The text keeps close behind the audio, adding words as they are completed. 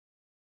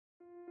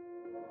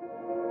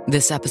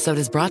This episode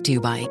is brought to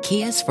you by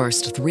Kia's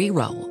first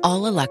three-row,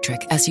 all-electric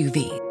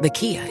SUV, the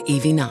Kia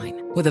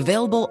EV9, with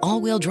available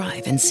all-wheel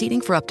drive and seating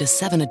for up to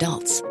 7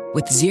 adults,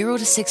 with 0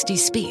 to 60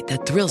 speed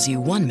that thrills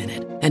you 1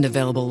 minute and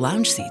available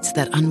lounge seats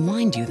that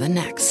unwind you the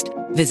next.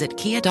 Visit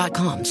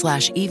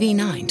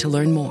kia.com/EV9 to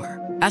learn more.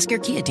 Ask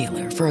your Kia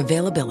dealer for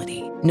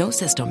availability. No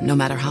system, no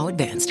matter how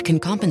advanced, can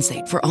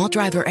compensate for all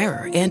driver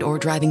error and or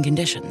driving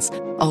conditions.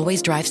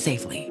 Always drive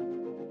safely.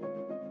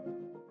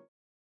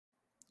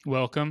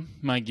 Welcome,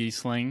 my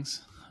geeslings.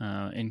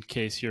 In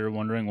case you're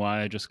wondering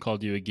why I just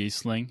called you a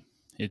geesling,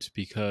 it's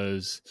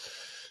because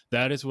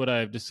that is what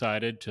I've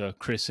decided to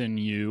christen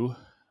you,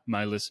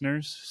 my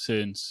listeners,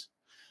 since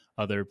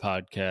other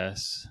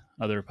podcasters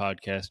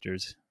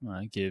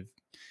give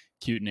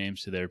cute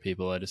names to their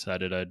people. I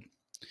decided I'd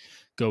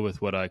go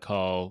with what I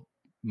call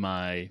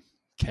my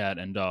cat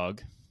and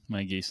dog,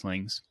 my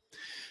geeslings.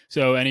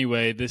 So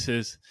anyway, this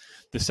is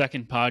the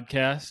second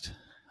podcast.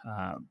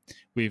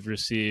 We've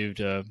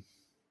received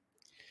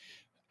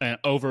an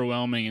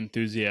overwhelming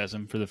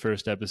enthusiasm for the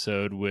first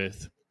episode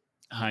with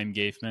Chaim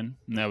Gaifman,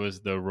 and that was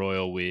the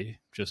royal we,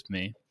 just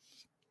me.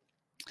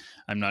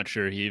 I'm not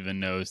sure he even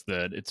knows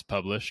that it's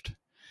published.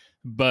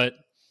 But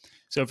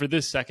so for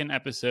this second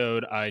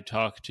episode, I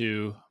talked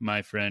to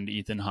my friend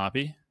Ethan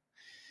Hoppe.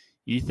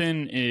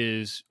 Ethan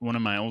is one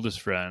of my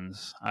oldest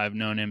friends. I've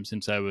known him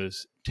since I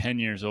was 10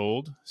 years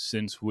old,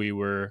 since we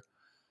were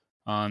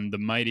on the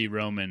Mighty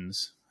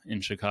Romans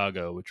in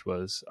Chicago, which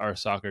was our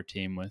soccer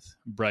team with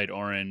bright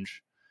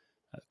orange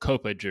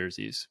Hoppe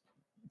jerseys.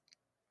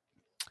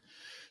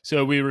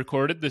 So we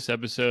recorded this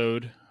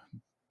episode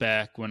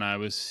back when I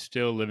was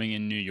still living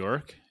in New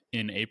York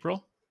in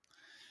April.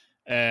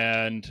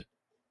 And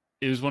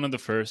it was one of the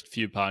first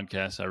few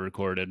podcasts I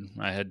recorded.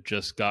 I had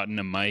just gotten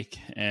a mic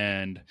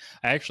and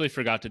I actually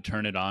forgot to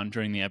turn it on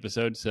during the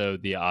episode. So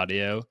the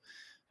audio,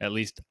 at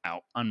least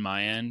out on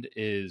my end,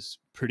 is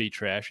pretty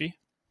trashy.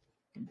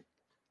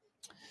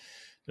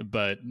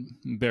 But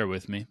bear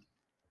with me.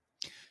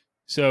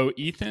 So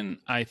Ethan,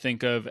 I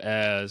think of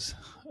as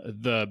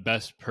the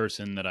best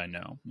person that I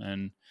know,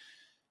 and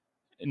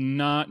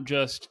not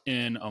just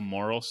in a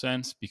moral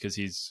sense, because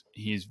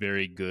he's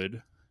very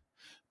good,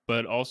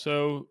 but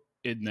also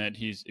in that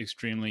he's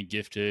extremely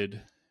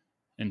gifted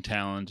and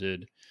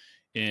talented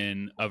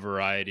in a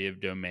variety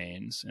of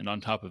domains. And on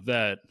top of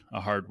that,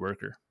 a hard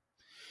worker.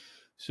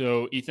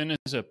 So Ethan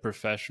is a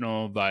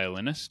professional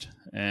violinist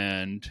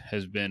and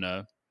has been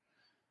a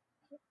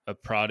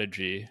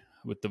prodigy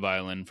with the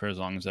violin for as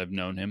long as I've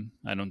known him.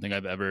 I don't think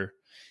I've ever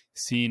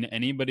seen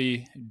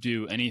anybody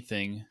do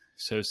anything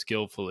so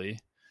skillfully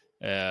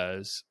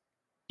as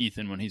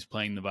Ethan when he's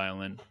playing the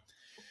violin.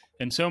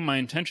 And so my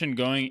intention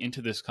going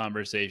into this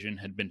conversation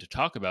had been to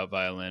talk about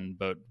violin,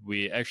 but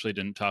we actually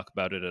didn't talk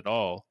about it at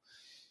all.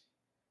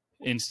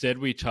 Instead,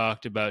 we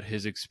talked about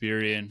his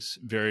experience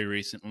very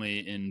recently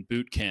in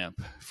boot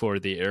camp for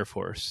the Air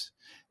Force,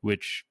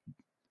 which,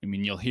 I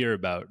mean, you'll hear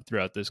about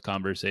throughout this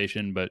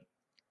conversation, but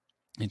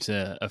it's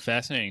a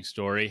fascinating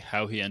story,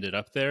 how he ended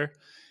up there,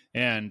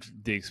 and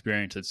the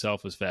experience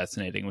itself was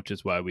fascinating, which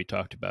is why we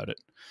talked about it.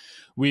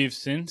 We've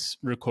since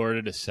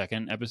recorded a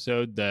second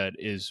episode that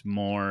is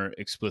more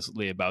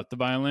explicitly about the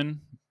violin,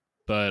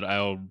 but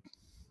I'll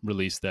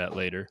release that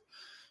later.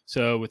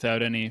 So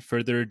without any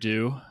further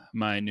ado,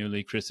 my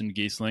newly christened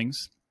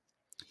geeslings,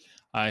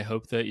 I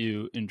hope that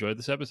you enjoyed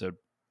this episode.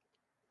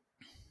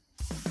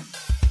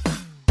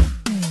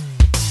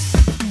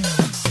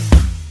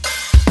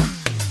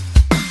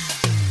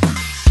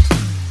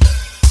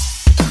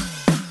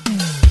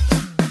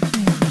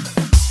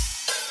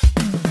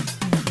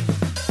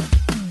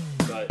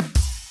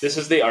 This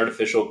is the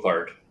artificial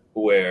part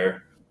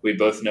where we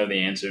both know the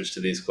answers to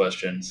these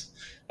questions.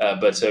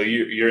 But so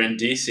you're in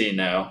DC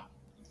now.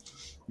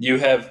 You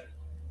have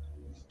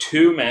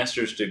 2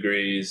 master's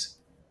degrees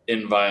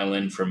in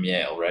violin from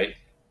Yale, right?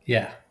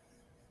 Yeah.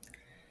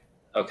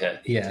 Okay.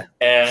 Yeah.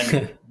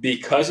 And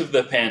because of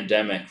the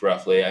pandemic,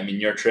 roughly, I mean,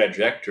 your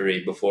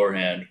trajectory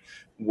beforehand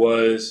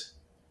was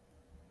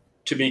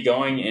to be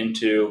going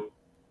into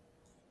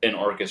an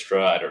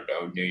orchestra, I don't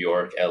know, New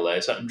York, LA,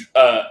 something,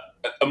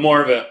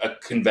 more of a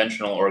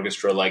conventional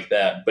orchestra like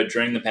that. But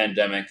during the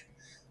pandemic,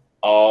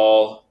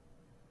 all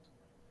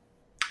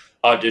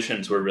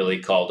auditions were really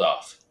called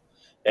off.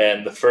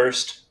 And the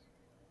first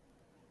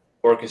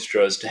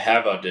orchestras to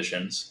have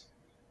auditions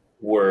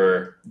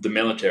were the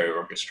military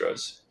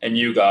orchestras. And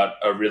you got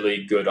a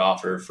really good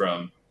offer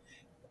from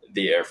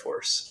the Air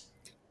Force.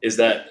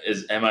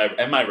 Am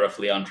I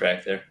roughly on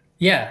track there?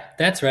 Yeah,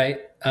 that's right.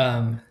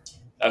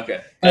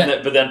 Okay.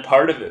 But then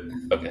part of it,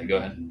 okay, go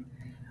ahead.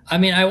 I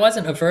mean, I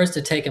wasn't averse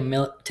to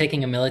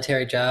taking a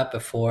military job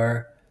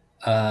before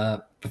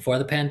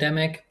the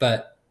pandemic,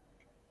 but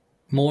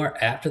more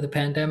after the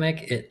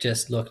pandemic, it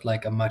just looked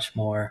like a much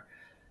more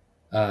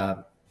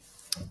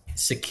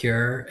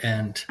secure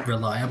and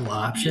reliable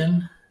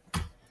option,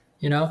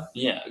 you know?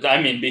 Yeah,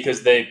 I mean,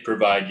 because they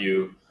provide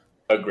you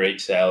a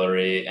great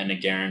salary and a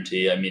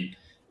guarantee. I mean,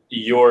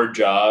 your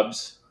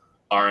jobs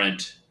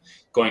aren't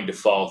going to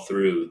fall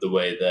through the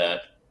way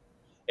that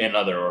in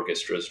other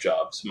orchestras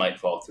jobs might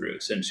fall through,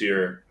 since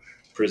you're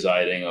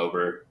presiding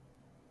over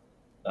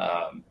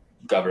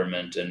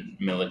government and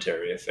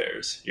military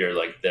affairs. You're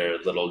like their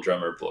little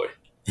drummer boy.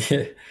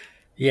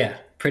 Yeah,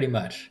 pretty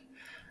much.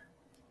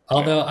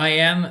 Although I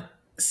am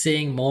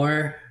seeing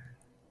more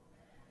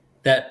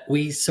that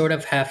we sort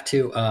of have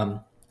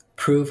to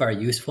prove our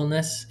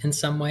usefulness in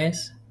some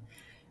ways.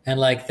 And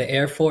like the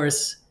Air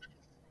Force,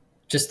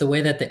 just the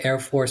way that the Air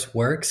Force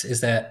works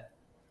is that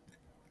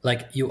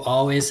like you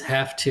always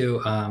have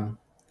to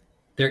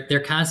they're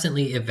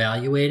constantly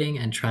evaluating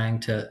and trying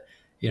to,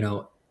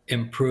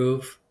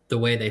 improve the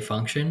way they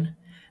function.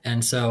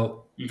 And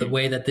so the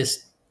way that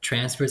this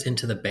transfers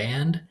into the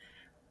band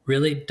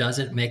really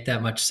doesn't make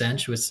that much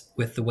sense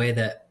with the way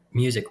that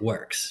music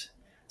works.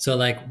 So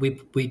like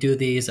we do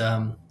these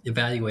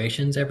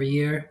evaluations every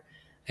year,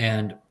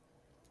 and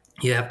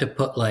you have to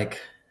put like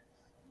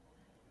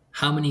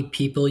how many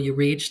people you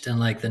reached and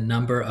like the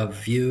number of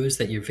views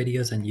that your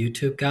videos on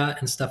YouTube got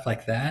and stuff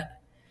like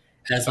that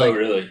as like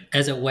really?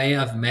 as a way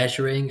of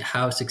measuring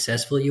how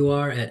successful you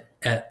are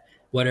at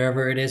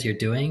whatever it is you're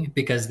doing,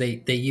 because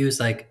they use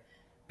like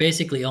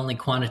basically only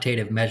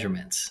quantitative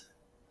measurements,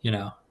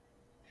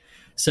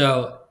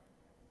 So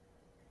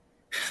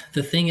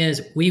the thing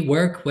is, we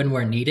work when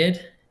we're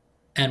needed,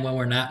 and when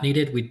we're not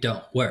needed, we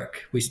don't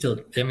work. We still,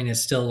 I mean, it's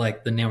still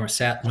like the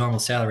normal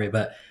salary,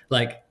 but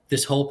like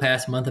this whole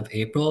past month of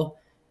April,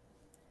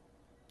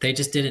 they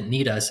just didn't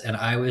need us. And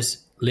I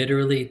was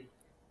literally,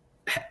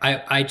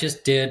 I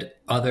just did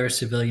other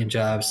civilian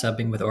jobs,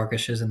 subbing with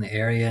orchestras in the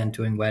area and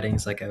doing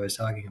weddings like I was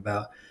talking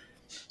about.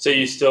 So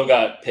you still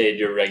got paid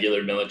your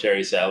regular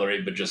military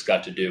salary, but just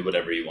got to do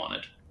whatever you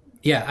wanted.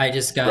 Yeah, I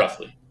just got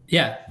roughly.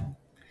 Yeah.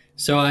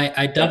 So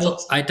I doubled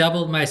awesome. I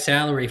doubled my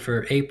salary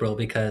for April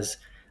because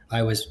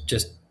I was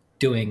just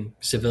doing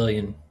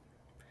civilian,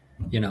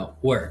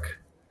 work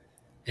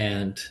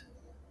and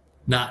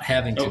not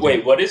having to.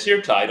 Wait, what is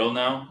your title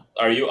now?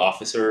 Are you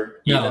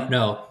officer?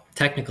 No,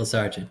 technical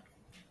sergeant.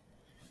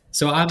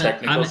 So I'm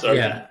sergeant.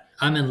 Yeah,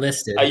 I'm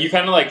enlisted. You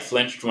kind of like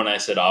flinched when I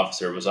said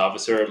officer. Was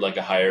officer like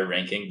a higher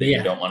ranking that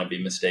you don't want to be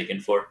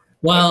mistaken for?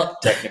 Well, like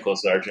technical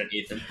sergeant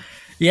Ethan.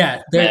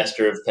 Yeah,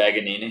 master of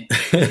Paganini.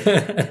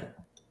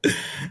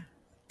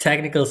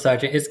 Technical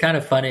sergeant. It's kind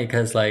of funny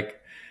because like,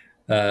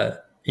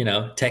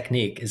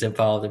 technique is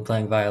involved in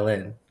playing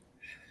violin.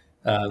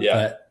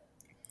 But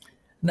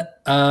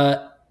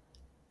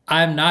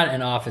I'm not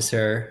an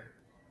officer.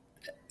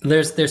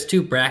 There's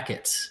two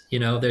brackets,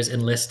 there's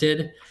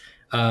enlisted,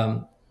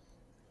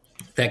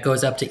 that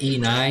goes up to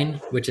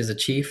E9, which is a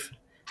chief,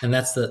 and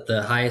that's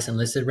the highest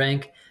enlisted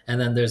rank. And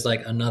then there's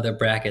like another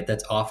bracket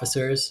that's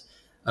officers,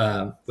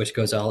 which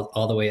goes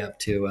all the way up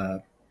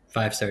to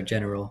 5-star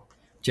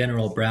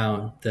General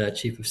Brown, the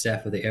Chief of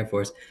Staff of the Air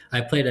Force.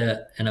 I played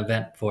an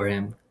event for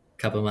him a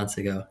couple of months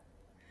ago.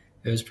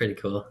 It was pretty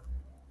cool.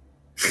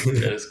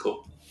 That is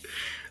cool.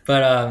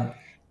 But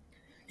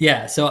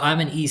so I'm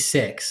an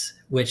E6,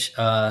 which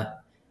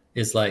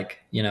is like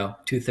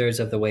 2/3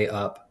 of the way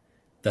up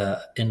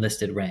the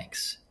enlisted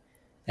ranks.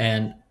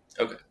 And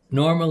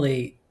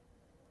normally,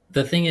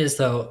 the thing is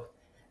though,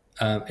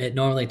 it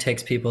normally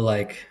takes people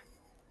like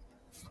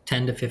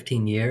 10 to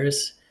 15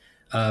 years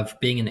of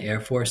being in the Air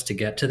Force to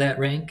get to that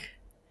rank.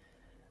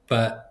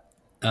 But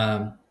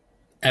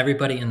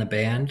everybody in the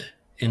band,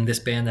 in this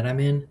band that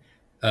I'm in,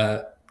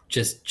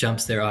 just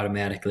jumps there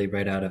automatically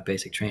right out of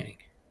basic training.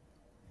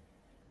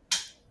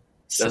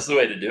 That's the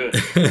way to do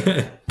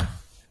it.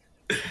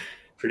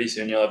 Pretty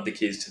soon you'll have the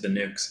keys to the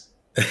nukes.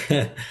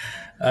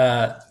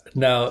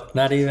 No,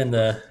 not even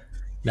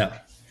no.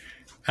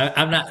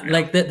 I'm not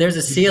like there's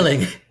a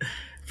ceiling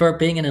for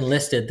being an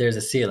enlisted. There's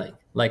a ceiling.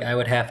 Like I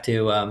would have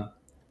to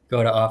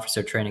go to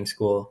officer training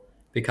school,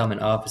 become an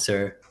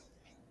officer.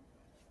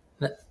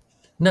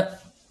 No,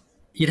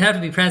 you'd have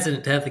to be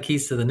president to have the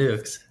keys to the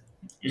nukes.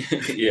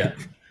 Yeah.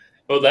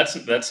 Well,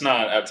 that's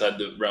not outside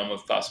the realm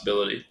of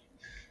possibility.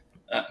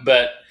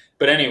 But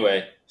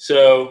anyway,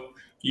 so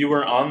you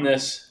were on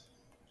this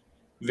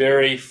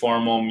very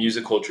formal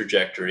musical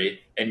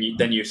trajectory, and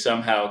then you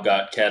somehow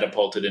got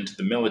catapulted into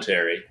the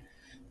military.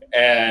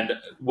 And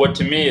what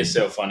to me is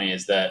so funny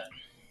is that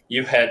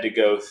you had to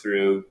go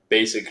through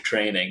basic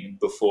training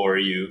before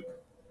you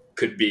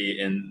could be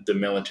in the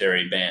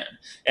military band.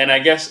 And I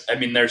guess,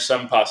 there's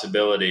some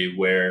possibility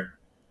where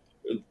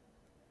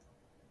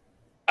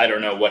I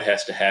don't know what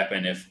has to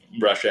happen if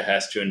Russia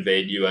has to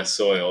invade U.S.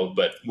 soil,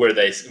 but where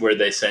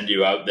they send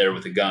you out there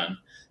with a gun.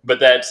 But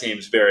that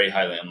seems very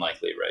highly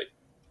unlikely, right?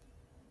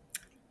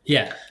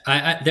 Yeah,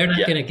 they're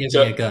not going to give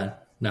me a gun.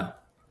 No.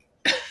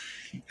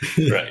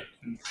 Right.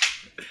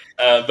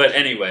 But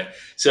anyway,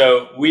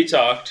 so we've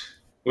talked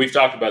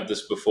about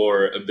this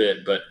before a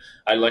bit, but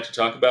I'd like to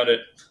talk about it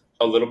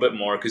a little bit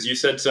more because you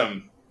said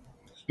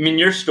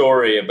your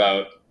story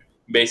about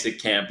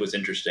basic camp was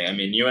interesting.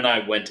 You and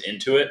I went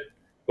into it.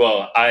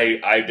 Well,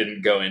 I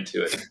didn't go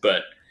into it,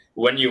 but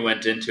when you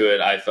went into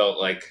it, I felt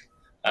like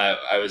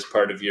I was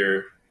part of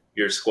your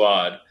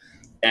squad.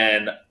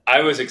 And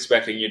I was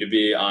expecting you to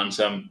be on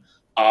some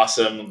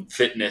awesome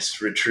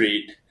fitness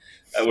retreat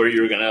where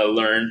you were going to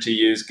learn to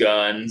use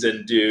guns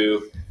and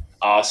do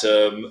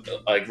awesome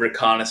like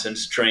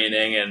reconnaissance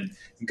training and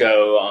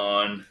go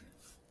on,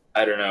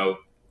 I don't know,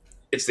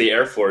 it's the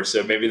Air Force,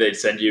 so maybe they'd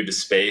send you to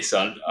space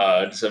on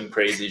some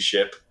crazy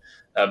ship.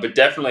 But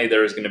definitely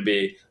there was going to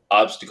be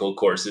obstacle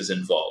courses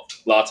involved.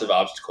 Lots of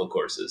obstacle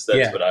courses. That's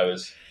Yeah. what I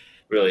was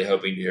really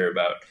hoping to hear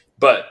about.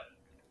 But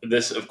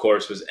this, of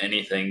course, was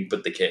anything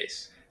but the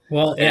case.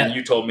 Well, And yeah.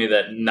 you told me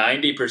that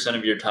 90%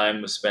 of your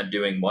time was spent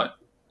doing what?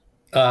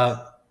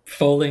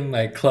 Folding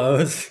my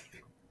clothes.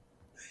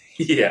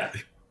 Yeah.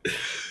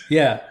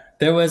 Yeah.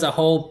 There was a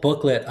whole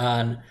booklet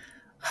on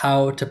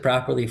how to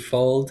properly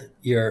fold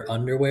your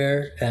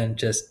underwear and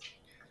just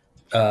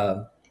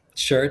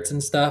shirts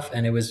and stuff,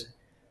 and it was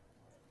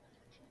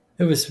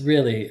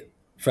really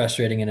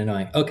frustrating and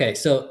annoying. Okay,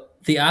 so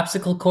the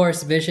obstacle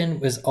course vision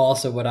was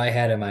also what I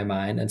had in my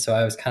mind, and so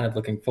I was kind of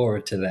looking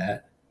forward to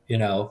that,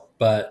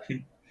 but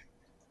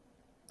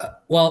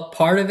well,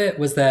 part of it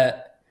was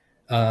that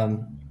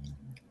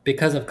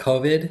because of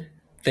COVID,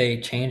 they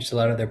changed a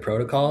lot of their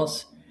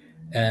protocols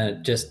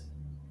and just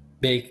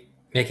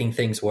making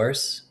things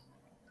worse.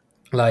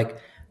 Like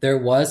there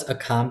was a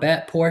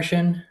combat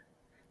portion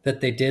that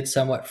they did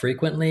somewhat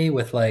frequently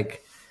with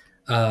like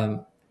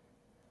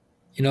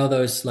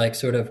those like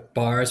sort of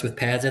bars with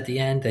pads at the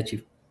end that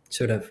you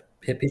sort of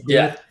hit people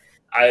Yeah. with.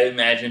 I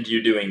imagined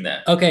you doing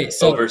that. Okay,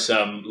 so over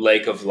some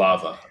lake of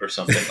lava or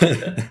something like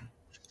that.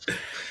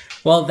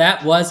 well,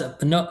 that was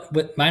no,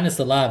 minus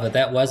the lava.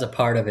 That was a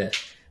part of it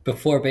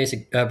before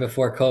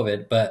before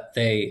COVID, but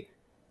they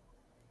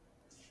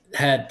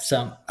had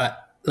some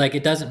like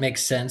it doesn't make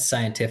sense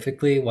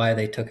scientifically why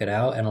they took it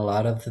out, and a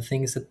lot of the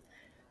things that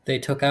they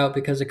took out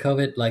because of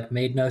COVID like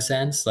made no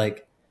sense.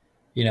 Like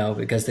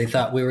because they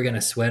thought we were going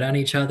to sweat on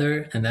each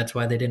other, and that's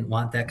why they didn't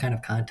want that kind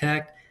of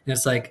contact. And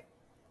it's like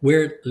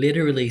we're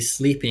literally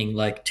sleeping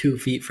like 2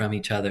 feet from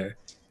each other,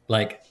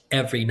 like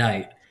every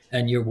night,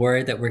 and you're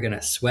worried that we're going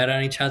to sweat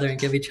on each other and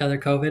give each other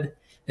COVID.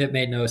 It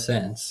made no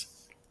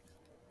sense.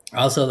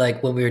 Also,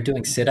 like when we were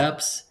doing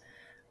sit-ups,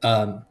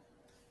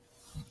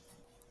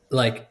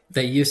 like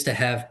they used to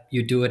have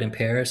you do it in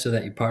pairs so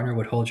that your partner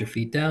would hold your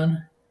feet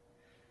down,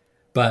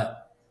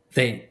 but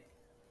they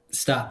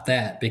stopped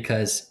that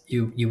because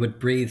you would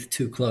breathe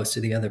too close to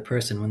the other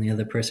person when the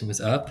other person was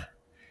up,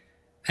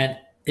 and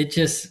it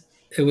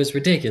was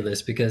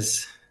ridiculous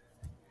because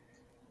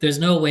there's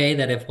no way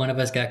that if one of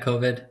us got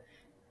COVID,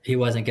 he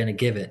wasn't going to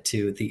give it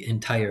to the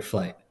entire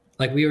flight.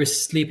 Like we were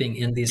sleeping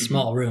in these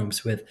small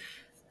rooms with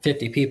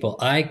 50 people.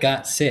 I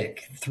got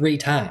sick 3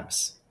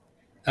 times.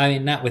 I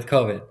mean, not with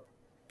COVID,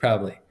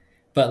 probably,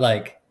 but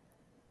like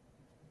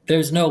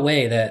there's no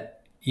way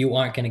that you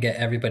aren't going to get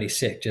everybody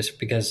sick just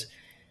because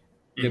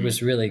it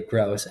was really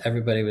gross.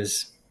 Everybody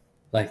was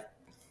like,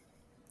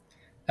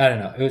 I don't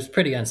know. It was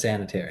pretty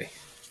unsanitary.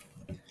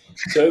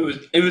 So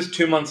it was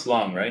 2 months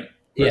long, right?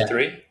 Or Yeah.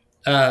 3?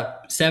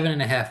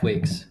 7.5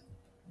 weeks.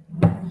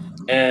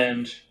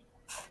 And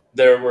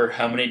there were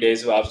how many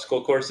days of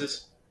obstacle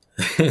courses?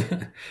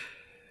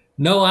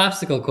 No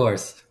obstacle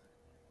course.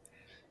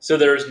 So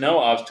there was no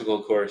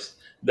obstacle course.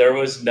 There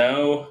was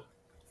no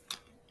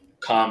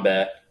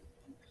combat.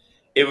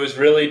 It was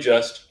really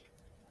just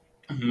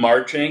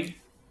marching,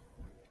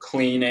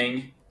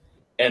 cleaning,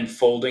 and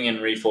folding and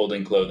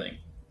refolding clothing.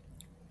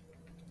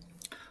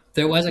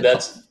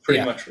 That's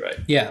pretty much right.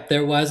 Yeah,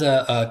 there was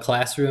a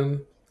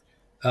classroom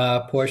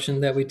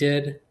portion that we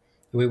did.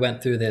 We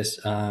went through this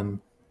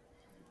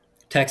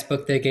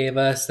textbook they gave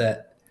us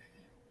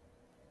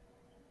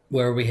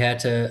where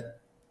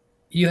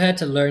you had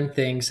to learn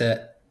things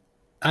that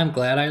I'm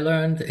glad I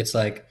learned. It's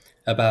like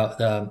about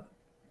the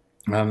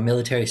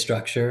military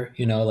structure,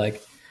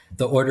 like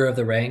the order of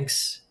the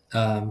ranks,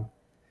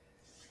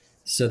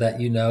 so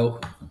that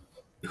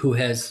who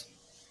has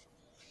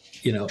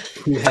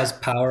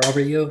power over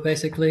you,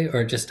 basically,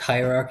 or just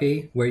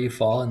hierarchy, where you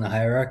fall in the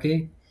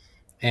hierarchy.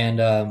 And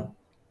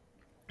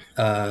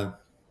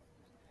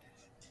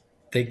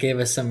they gave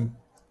us some,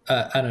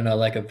 I don't know,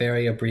 like a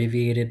very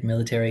abbreviated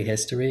military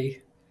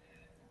history.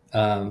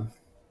 That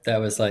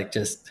was like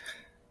just,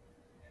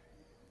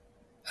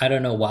 I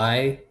don't know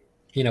why.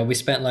 We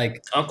spent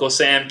like Uncle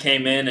Sam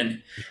came in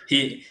and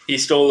he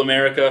stole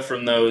America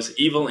from those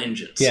evil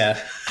Indians. Yeah.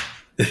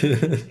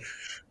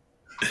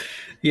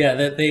 Yeah,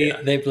 that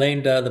they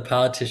blamed the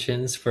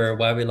politicians for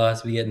why we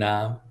lost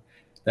Vietnam.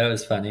 That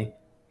was funny.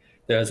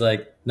 There was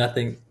like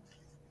nothing.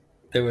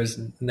 There was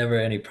never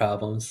any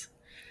problems,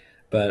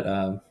 but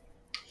to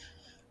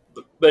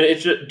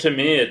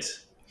me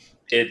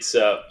it's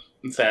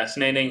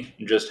fascinating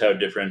just how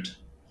different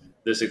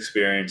this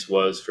experience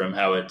was from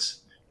how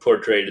it's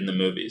portrayed in the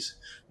movies.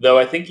 Though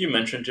I think you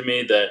mentioned to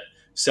me that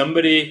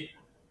somebody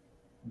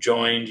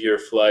joined your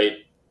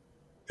flight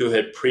who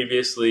had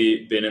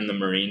previously been in the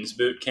Marines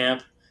boot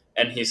camp,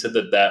 and he said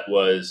that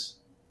was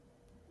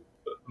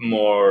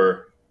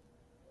more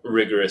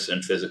rigorous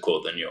and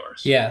physical than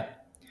yours. Yeah.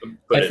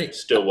 But it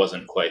still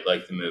wasn't quite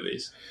like the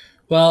movies.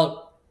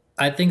 Well,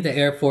 I think the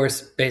Air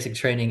Force basic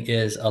training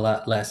is a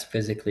lot less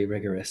physically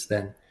rigorous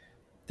than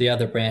the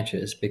other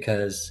branches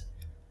because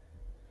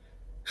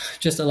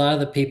just a lot of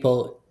the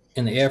people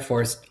in the Air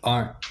Force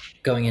aren't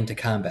going into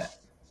combat.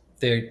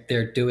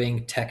 They're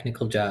doing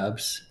technical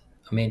jobs,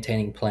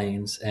 maintaining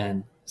planes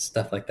and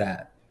stuff like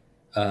that.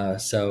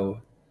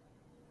 So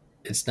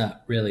it's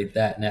not really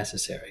that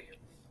necessary.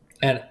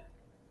 And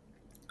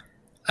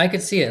I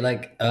could see it.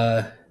 Like,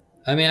 I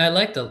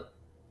mean,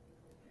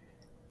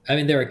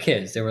 they were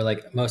kids. They were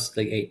like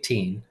mostly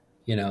 18,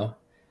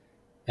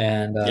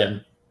 and Yeah.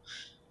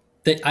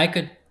 I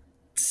could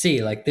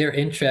see like their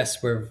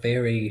interests were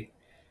very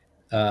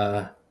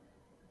kind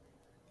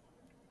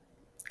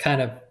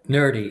of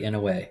nerdy in a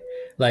way.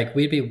 Like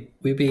we'd be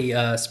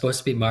supposed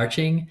to be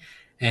marching,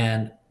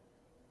 and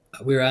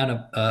we were on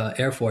a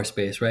Air Force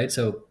base, right?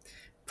 So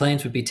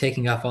planes would be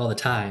taking off all the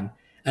time,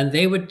 and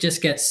they would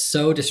just get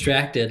so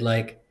distracted,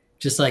 like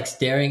just like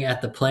staring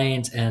at the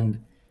planes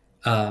and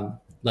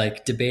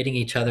like debating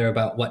each other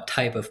about what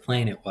type of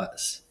plane it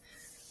was.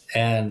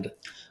 And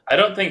I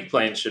don't think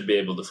planes should be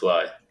able to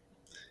fly.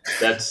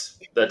 That's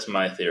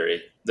my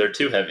theory. They're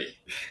too heavy.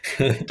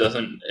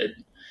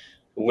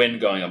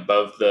 Wind going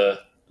above the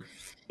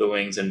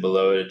wings and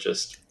below it,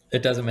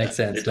 it doesn't make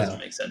sense. It doesn't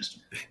make sense.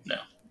 No.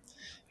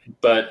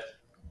 But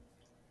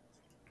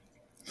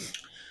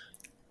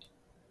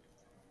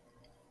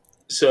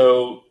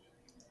so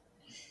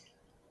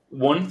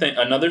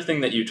another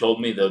thing that you told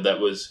me though that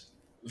was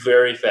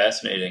very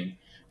fascinating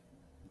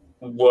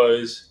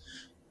was,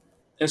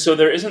 and so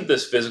there isn't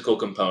this physical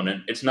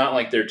component. It's not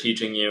like they're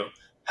teaching you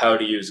how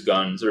to use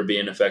guns or be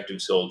an effective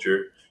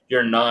soldier.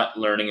 You're not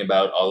learning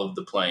about all of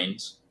the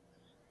planes.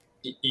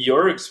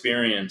 Your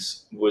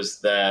experience was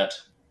that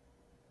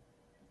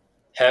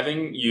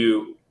having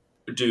you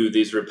do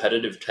these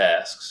repetitive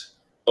tasks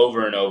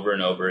over and over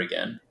and over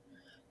again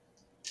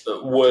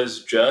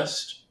was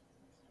just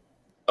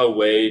a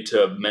way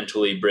to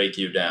mentally break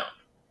you down.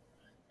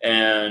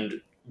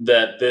 And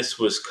that this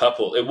was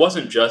coupled. It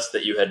wasn't just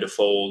that you had to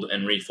fold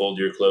and refold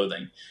your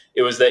clothing.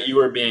 It was that you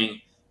were being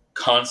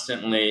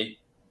constantly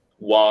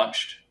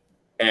watched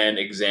and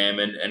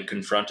examined and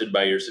confronted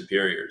by your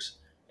superiors.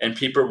 And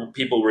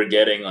people were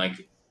getting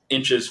like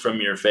inches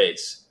from your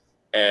face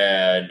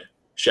and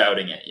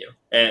shouting at you.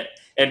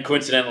 And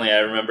coincidentally, I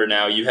remember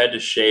now you had to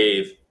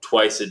shave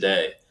twice a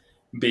day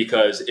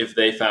because if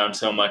they found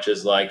so much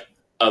as like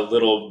a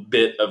little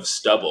bit of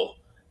stubble,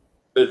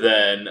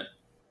 then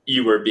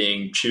you were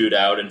being chewed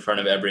out in front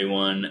of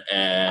everyone.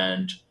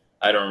 And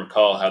I don't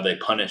recall how they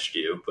punished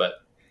you,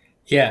 but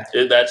yeah,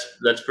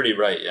 that's pretty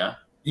right. Yeah.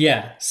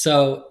 Yeah.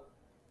 So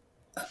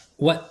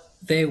what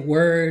they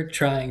were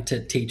trying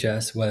to teach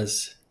us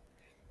was,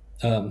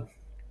 I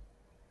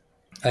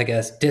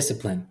guess,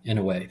 discipline in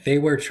a way.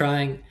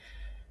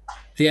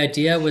 The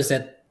idea was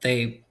that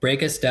they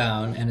break us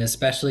down, and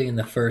especially in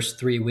the first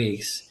 3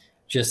 weeks,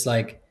 just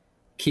like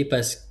keep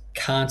us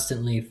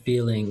constantly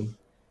feeling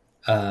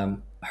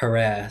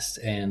harassed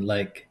and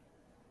like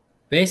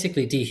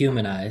basically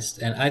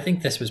dehumanized. And I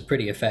think this was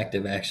pretty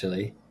effective,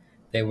 actually.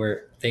 They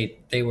were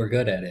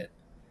good at it.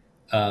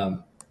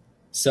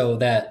 So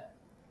that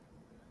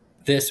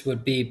this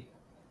would be,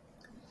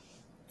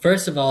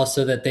 first of all,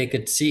 so that they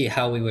could see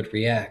how we would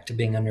react to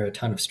being under a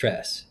ton of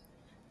stress.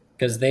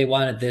 Because they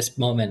wanted this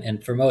moment,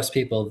 and for most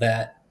people,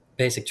 that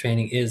basic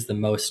training is the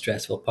most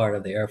stressful part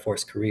of the Air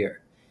Force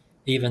career.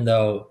 Even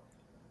though,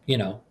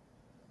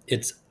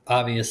 it's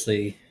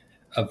obviously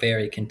a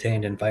very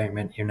contained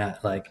environment. You're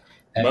not like...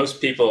 Most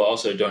people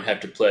also don't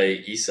have to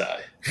play Isai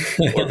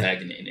or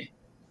Paganini.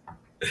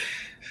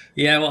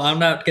 Yeah, well, I'm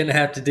not going to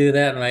have to do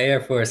that in my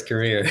Air Force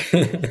career.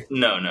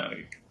 No.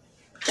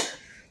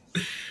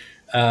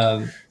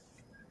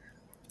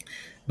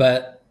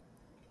 But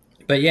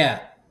yeah,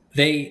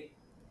 they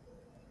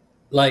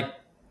like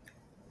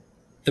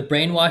the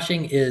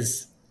brainwashing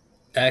is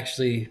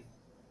actually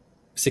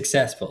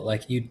successful.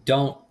 Like you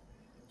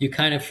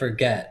kind of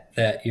forget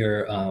that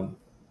you're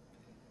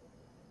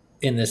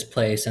in this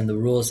place and the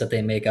rules that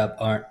they make up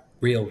aren't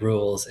real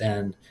rules,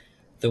 and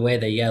the way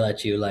they yell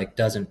at you like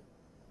doesn't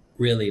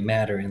really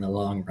matter in the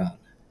long run.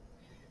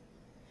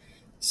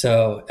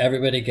 So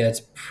everybody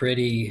gets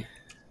pretty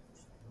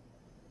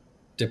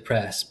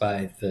depressed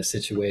by the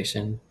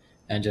situation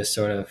and just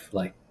sort of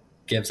like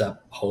gives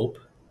up hope.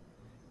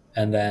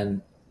 And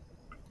then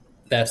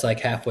that's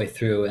like halfway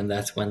through, and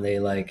that's when they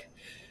like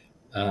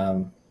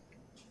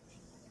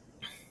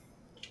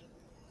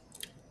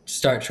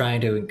start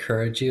trying to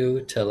encourage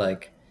you to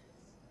like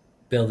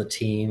build a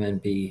team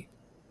and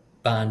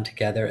bond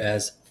together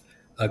as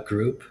a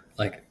group,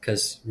 like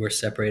because we're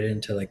separated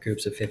into like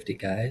groups of 50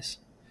 guys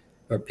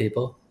or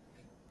people,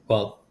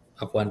 well,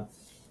 of one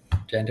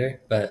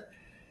gender, but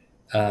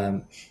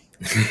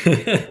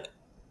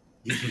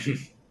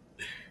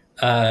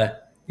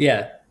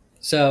yeah.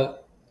 So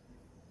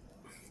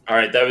all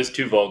right, that was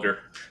too vulgar.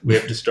 We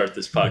have to start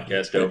this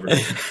podcast over.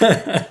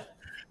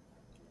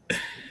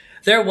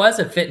 There was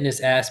a fitness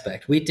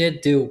aspect. We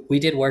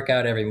did work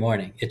out every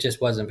morning. It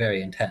just wasn't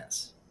very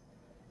intense.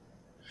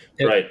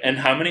 Right. And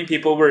how many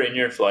people were in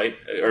your flight?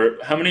 Or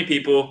how many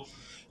people?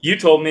 You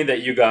told me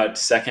that you got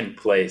second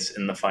place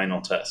in the final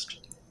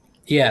test.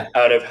 Yeah.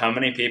 Out of how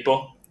many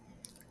people?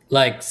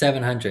 like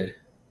 700.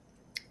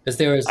 Because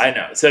there was, I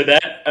know. So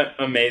that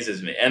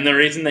amazes me. And the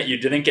reason that you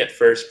didn't get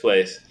first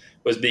place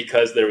was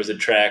because there was a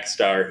track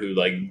star who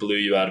like blew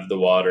you out of the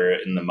water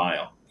in the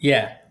mile.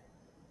 yeah.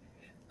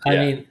 I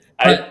Yeah. mean,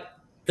 but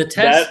the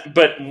test,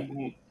 But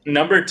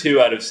number 2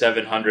 out of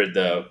 700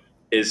 though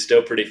is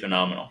still pretty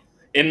phenomenal.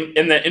 In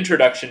the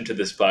introduction to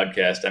this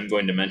podcast, I'm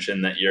going to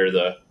mention that you're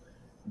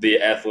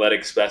the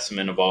athletic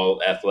specimen of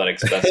all athletic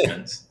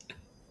specimens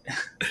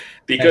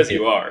because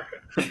you are.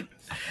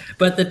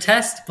 but the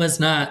test was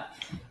not,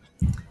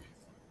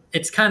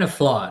 it's kind of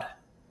flawed.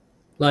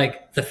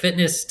 Like the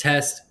fitness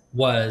test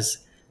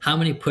was how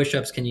many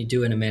push-ups can you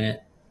do in a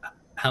minute?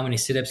 How many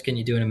sit-ups can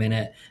you do in a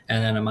minute?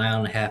 And then a mile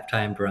and a half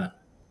timed run.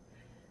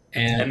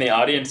 And the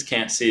audience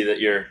can't see that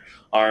your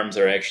arms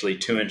are actually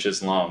 2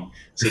 inches long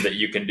so that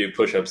you can do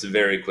push-ups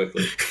very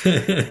quickly.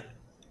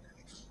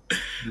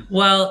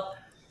 Well,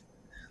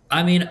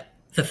 I mean,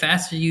 the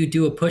faster you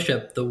do a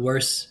push-up, the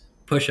worse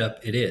push-up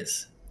it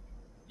is,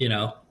 you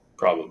know?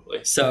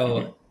 Probably.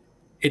 So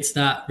it's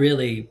not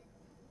really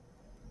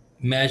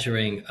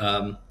measuring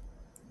right.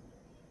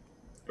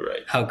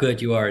 how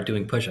good you are at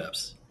doing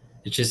push-ups.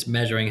 It's just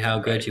measuring how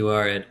good you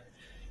are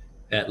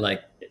at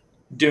like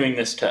doing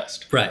this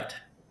test. Right.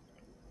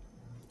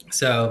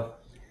 So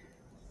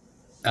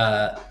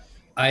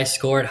I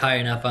scored high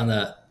enough on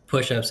the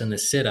push-ups and the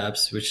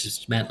sit-ups, which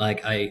just meant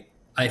like I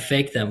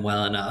faked them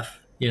well enough,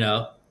 you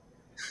know,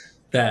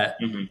 that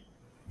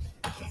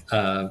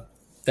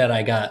that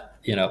I got,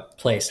 you know,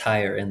 placed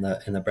higher in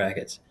the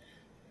brackets.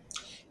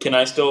 Can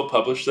I still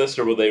publish this,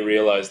 or will they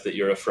realize that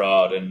you're a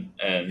fraud and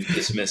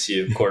dismiss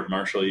you,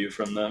 court-martial you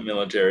from the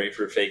military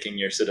for faking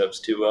your sit-ups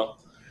too well?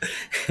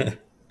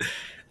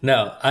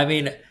 No, I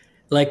mean,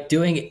 like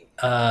doing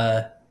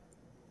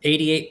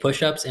 88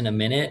 push-ups in a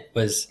minute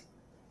was,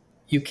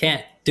 you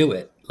can't do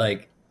it.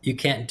 Like you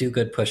can't do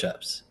good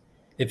push-ups.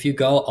 If you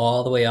go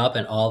all the way up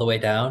and all the way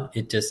down,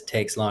 it just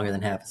takes longer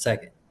than half a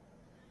second,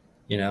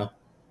 you know?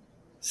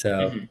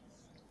 So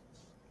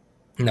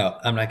no,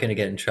 I'm not going to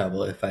get in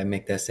trouble if I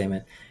make that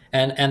statement.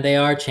 And they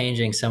are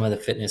changing some of the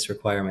fitness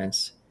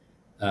requirements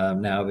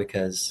now,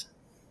 because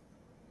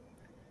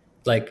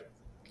like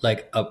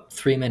a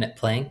 3-minute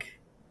plank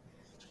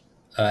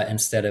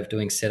instead of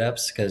doing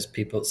sit-ups, because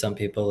some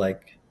people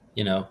like,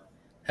 you know,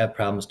 have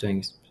problems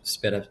doing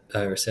spit-ups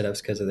or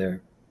sit-ups because of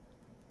their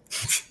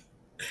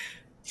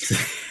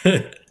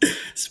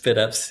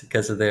spit-ups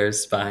because of their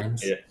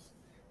spines. Yeah.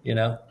 You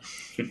know.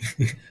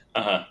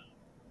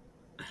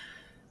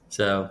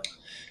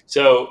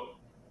 So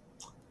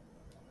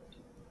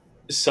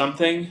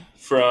something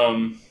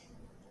from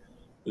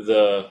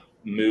the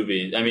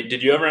movie. I mean,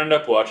 did you ever end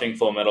up watching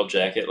Full Metal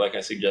Jacket like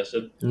I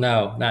suggested?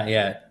 No, not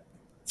yet.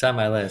 It's on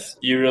my list.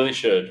 You really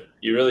should.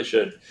 You really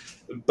should.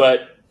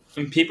 But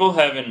people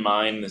have in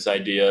mind this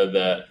idea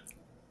that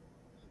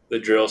the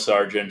drill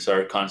sergeants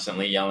are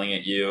constantly yelling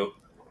at you,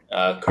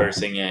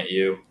 cursing at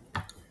you.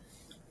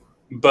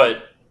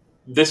 But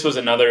this was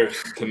another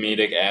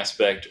comedic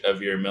aspect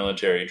of your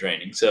military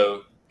training.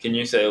 So can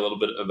you say a little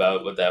bit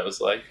about what that was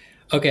like?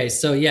 Okay,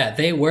 so yeah,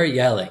 they were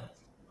yelling.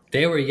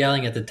 They were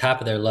yelling at the top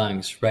of their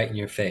lungs right in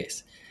your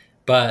face.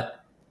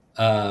 But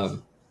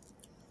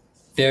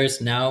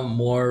there's now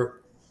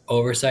more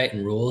oversight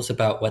and rules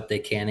about what they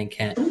can and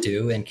can't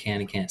do and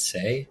can and can't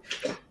say,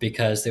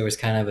 because there was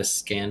kind of a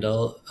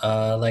scandal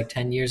like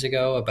 10 years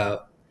ago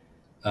about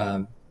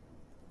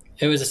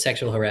it was a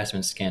sexual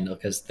harassment scandal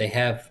because they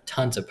have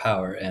tons of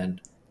power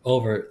and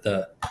over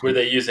the... Were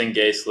they using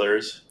gay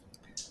slurs?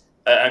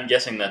 I'm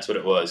guessing that's what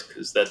it was,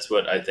 because that's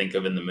what I think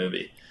of in the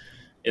movie.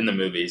 In the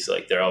movies,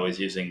 like they're always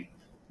using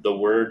the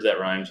word that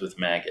rhymes with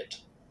maggot.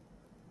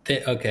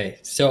 Okay,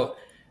 so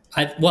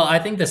I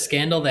think the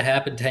scandal that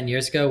happened 10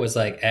 years ago was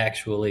like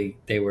actually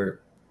they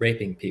were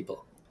raping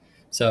people.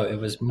 So it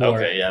was more...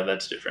 Okay, yeah,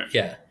 that's different.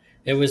 Yeah,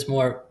 it was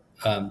more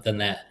than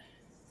that.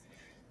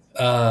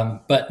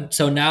 But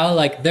so now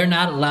like they're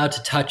not allowed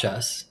to touch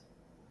us.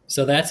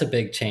 So that's a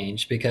big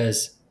change,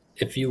 because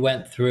if you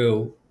went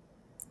through,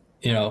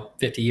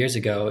 50 years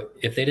ago,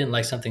 if they didn't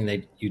like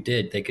something you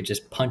did, they could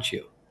just punch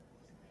you.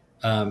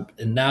 And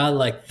now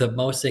like the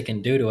most they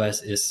can do to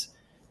us is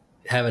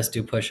have us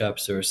do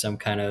push-ups or some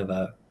kind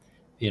of,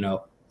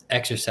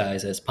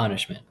 exercise as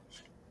punishment.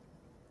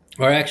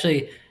 Or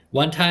actually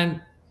one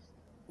time,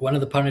 one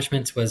of the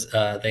punishments was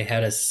they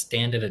had us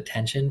stand at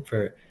attention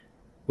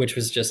which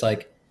was just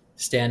like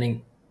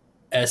standing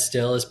as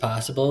still as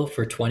possible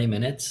for 20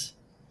 minutes.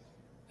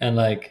 And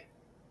like,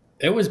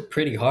 it was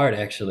pretty hard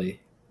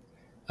actually.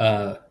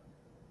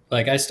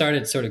 Like I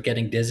started sort of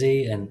getting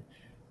dizzy and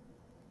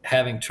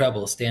having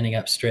trouble standing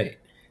up straight.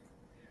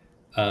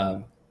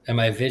 And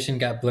my vision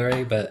got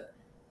blurry, but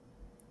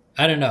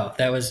I don't know.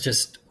 That was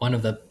just one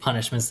of the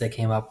punishments they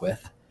came up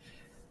with.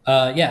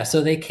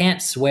 So they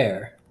can't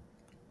swear.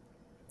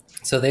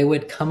 So they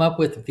would come up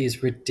with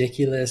these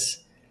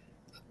ridiculous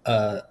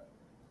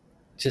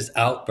just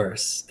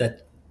outbursts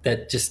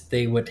that just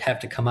they would have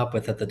to come up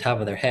with at the top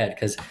of their head,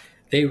 because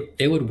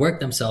they would work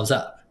themselves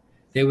up.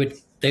 They would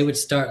they would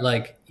start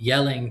like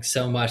yelling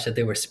so much that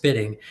they were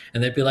spitting,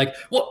 and they'd be like,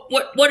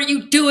 what are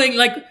you doing?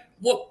 Like,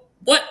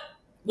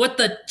 what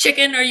the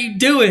chicken are you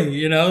doing?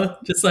 You know,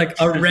 just like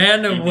a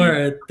random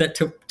word that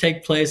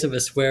take place of a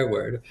swear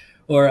word.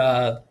 Or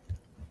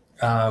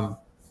um,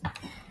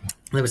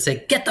 they would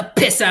say, "Get the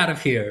piss out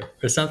of here,"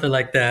 or something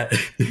like that.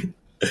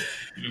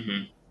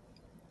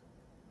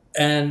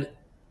 And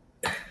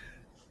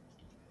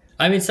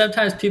I mean,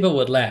 sometimes people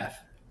would laugh,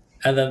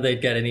 and then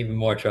they'd get in even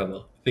more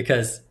trouble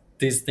because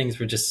these things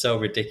were just so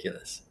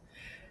ridiculous.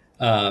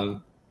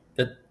 The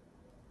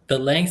the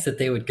lengths that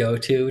they would go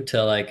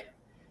to like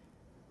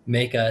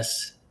make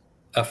us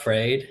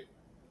afraid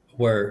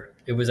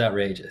it was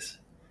outrageous.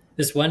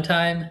 This one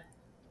time,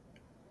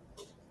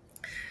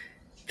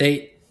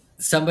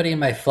 somebody in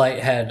my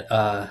flight had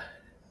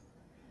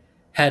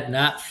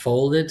not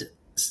folded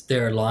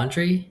their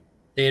laundry.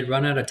 They had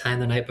run out of time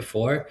the night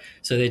before,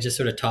 so they just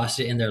sort of tossed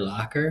it in their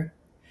locker.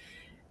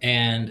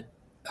 And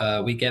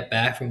we get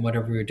back from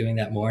whatever we were doing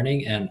that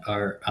morning, and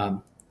our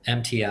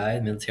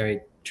MTI, military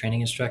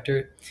training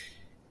instructor,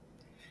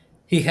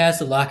 he has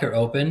the locker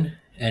open,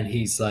 and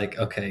he's like,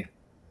 "Okay,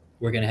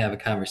 we're gonna have a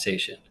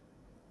conversation."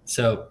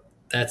 So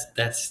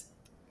that's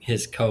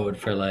his code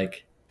for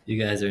like,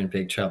 you guys are in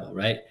big trouble,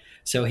 right?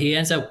 So he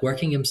ends up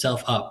working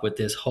himself up with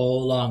this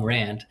whole long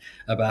rant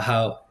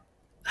about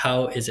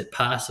how is it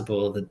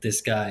possible that this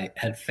guy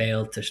had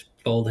failed to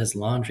fold his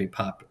laundry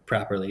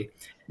properly.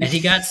 And he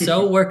got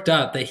so worked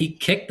up that he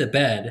kicked the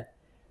bed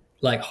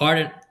like hard,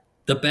 and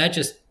the bed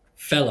just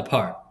fell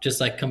apart, just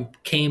like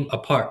came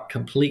apart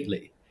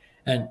completely.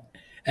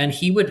 And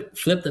he would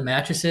flip the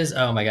mattresses.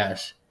 Oh my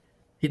gosh.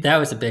 That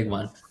was a big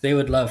one. They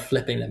would love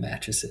flipping the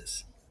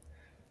mattresses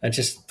and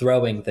just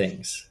throwing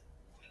things.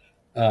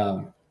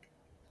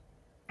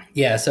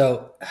 Yeah,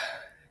 so,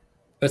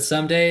 but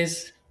some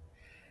days,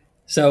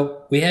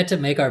 so we had to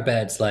make our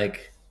beds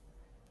like,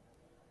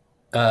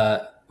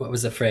 what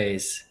was the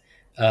phrase?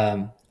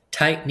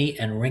 Tight, neat,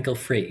 and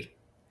wrinkle-free.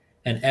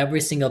 And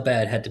every single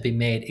bed had to be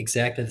made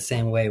exactly the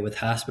same way with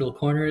hospital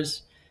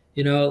corners,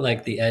 you know,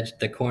 like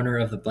the corner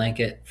of the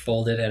blanket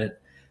folded at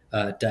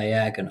a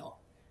diagonal.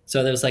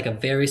 So there was like a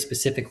very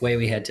specific way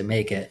we had to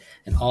make it,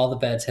 and all the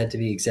beds had to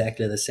be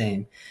exactly the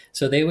same.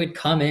 So they would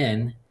come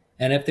in,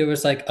 and if there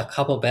was like a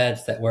couple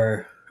beds that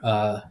were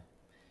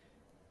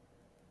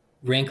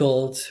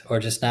wrinkled or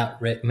just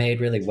not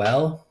made really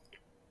well,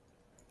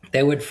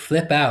 they would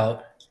flip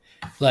out,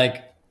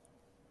 like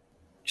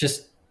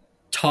just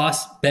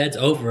toss beds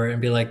over and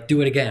be like,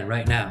 "Do it again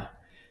right now."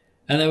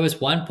 And there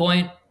was one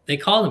point, they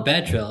called them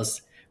bed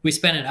drills. We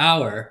spent an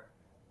hour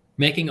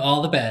making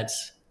all the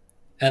beds,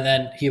 and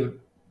then he would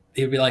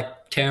be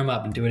like, "Tear them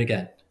up and do it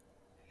again."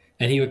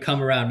 And he would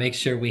come around, make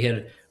sure we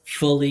had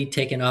fully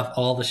taken off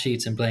all the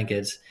sheets and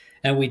blankets.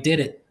 And we did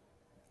it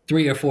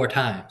 3 or 4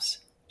 times.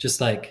 Just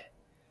like,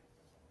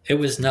 it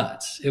was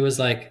nuts. It was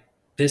like,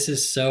 this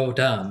is so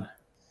dumb.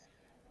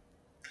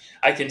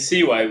 I can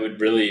see why it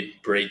would really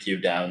break you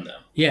down,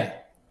 though. Yeah.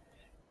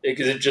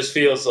 Because it just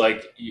feels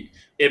like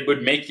it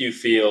would make you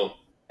feel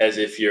as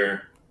if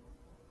you're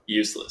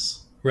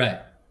useless. Right.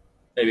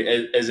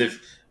 As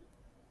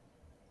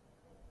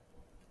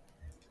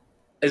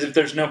if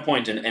there's no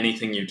point in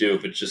anything you do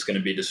if it's just going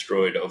to be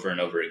destroyed over and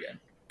over again.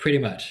 Pretty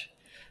much.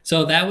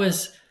 So that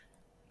was,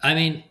 I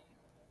mean,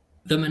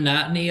 the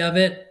monotony of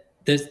it,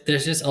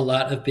 there's just a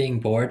lot of being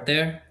bored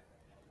there.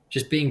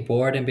 Just being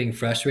bored and being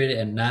frustrated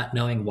and not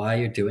knowing why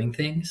you're doing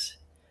things.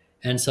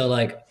 And so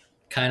like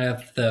kind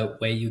of the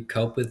way you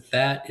cope with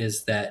that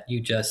is that you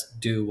just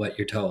do what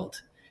you're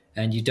told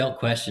and you don't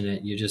question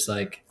it. You're just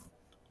like,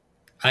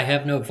 I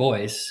have no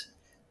voice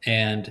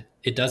and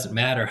it doesn't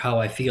matter how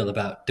I feel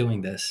about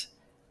doing this.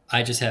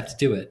 I just have to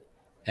do it.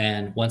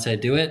 And once I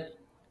do it,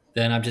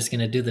 then I'm just going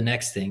to do the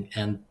next thing.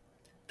 And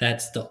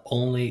that's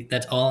all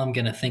I'm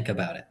going to think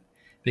about it.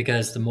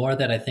 Because the more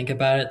that I think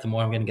about it, the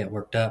more I'm going to get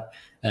worked up,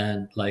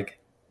 and like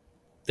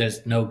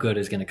there's no good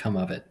is going to come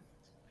of it.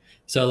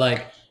 So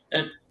like,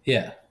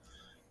 yeah.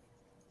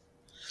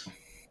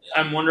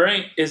 I'm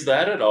wondering, is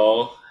that at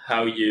all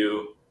how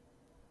you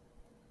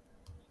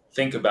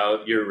think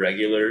about your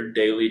regular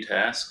daily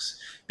tasks?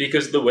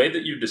 Because the way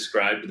that you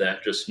described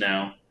that just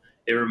now,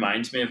 it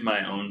reminds me of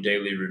my own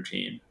daily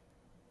routine,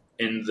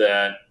 in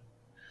that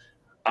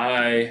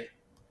I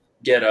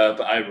get up,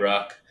 I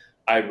ruck,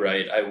 I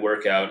write, I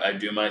work out, I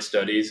do my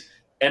studies,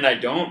 and I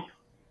don't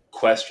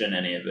question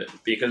any of it.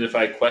 Because if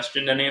I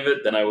questioned any of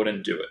it, then I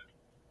wouldn't do it.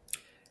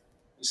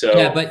 So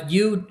yeah, but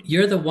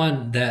you're the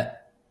one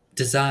that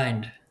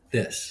designed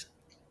this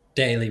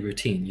daily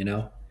routine, you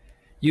know?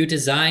 You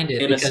designed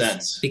it in a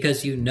sense,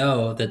 because you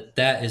know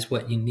that is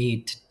what you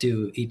need to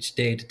do each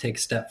day to take a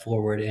step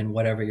forward in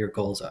whatever your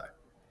goals are,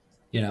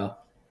 you know?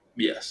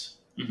 Yes.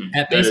 Mm-hmm.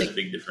 That is a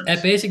big difference.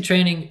 At basic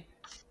training,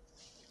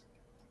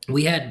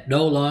 we had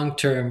no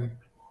long-term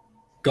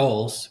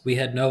goals. We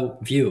had no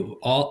view.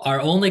 Our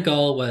only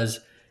goal was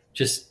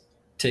just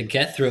to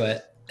get through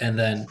it and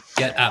then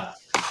get out.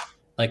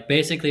 Like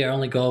basically our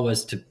only goal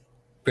was to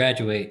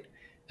graduate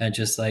and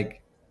just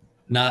like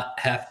not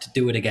have to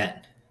do it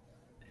again.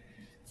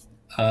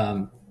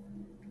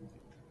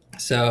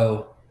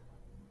 So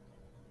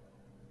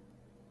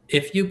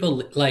if you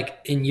believe, like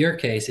in your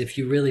case, if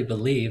you really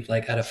believe,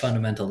 like at a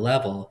fundamental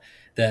level,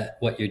 that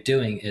what you're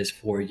doing is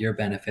for your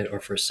benefit or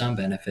for some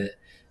benefit,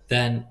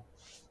 then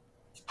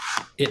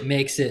it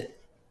makes it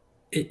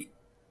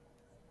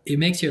it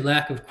makes your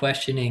lack of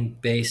questioning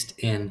based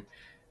in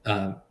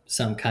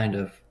some kind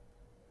of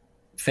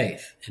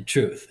faith and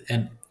truth.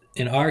 And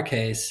in our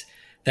case,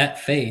 that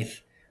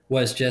faith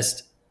was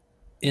just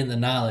in the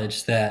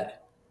knowledge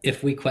that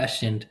if we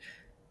questioned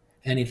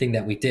anything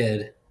that we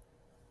did,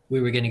 we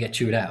were going to get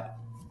chewed out.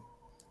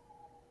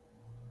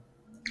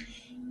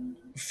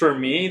 For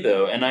me,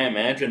 though, and I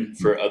imagine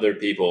for other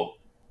people,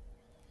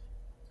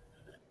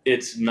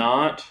 it's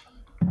not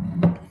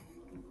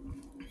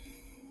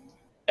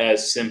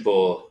as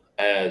simple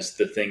as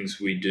the things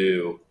we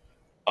do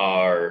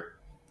are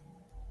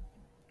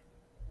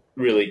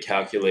really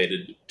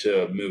calculated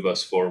to move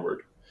us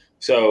forward.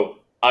 So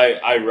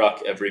I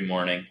ruck every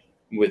morning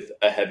with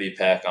a heavy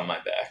pack on my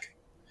back.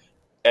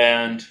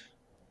 And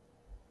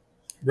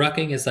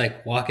Rucking is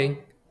like walking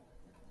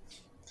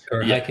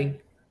or yeah, hiking.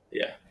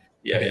 yeah,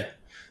 Okay. yeah.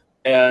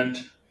 And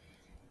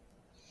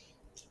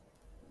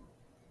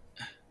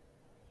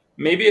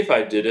maybe if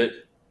I did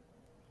it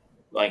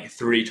like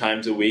 3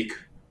 times a week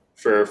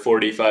for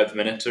 45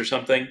 minutes or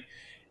something,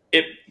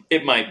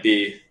 it might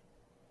be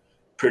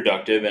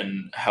productive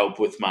and help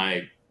with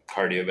my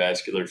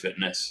cardiovascular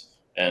fitness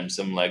and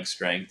some leg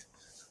strength.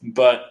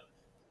 But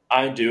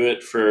I do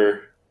it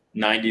for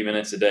 90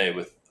 minutes a day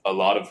with a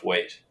lot of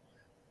weight.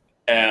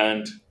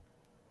 And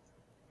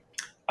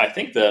I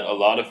think that a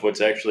lot of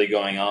what's actually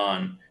going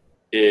on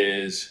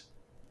is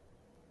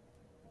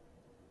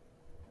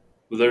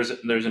there's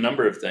a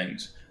number of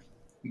things.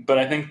 But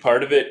I think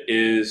part of it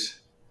is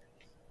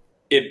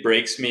it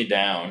breaks me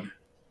down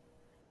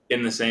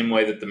in the same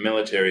way that the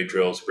military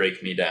drills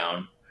break me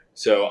down.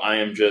 So I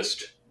am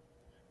just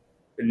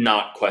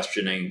not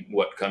questioning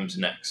what comes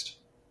next.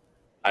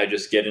 I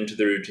just get into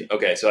the routine.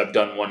 Okay, so I've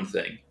done one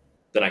thing.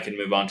 Then I can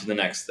move on to the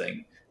next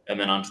thing, and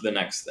then on to the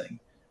next thing.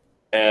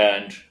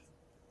 And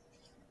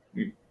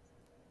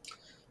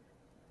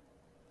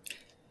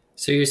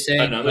So you're saying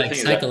another like thing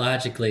is that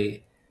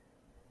psychologically,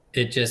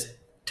 it just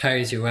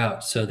tires you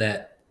out so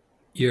that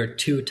you're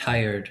too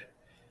tired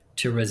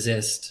to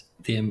resist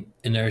the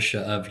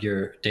inertia of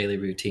your daily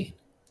routine.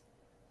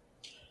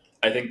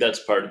 I think that's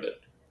part of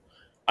it.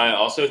 I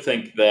also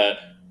think that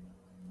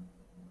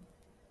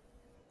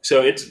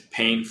so it's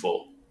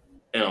painful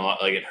and a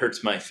lot, like it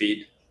hurts my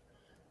feet.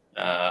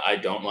 I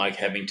don't like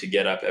having to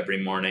get up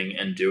every morning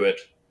and do it.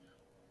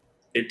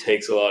 It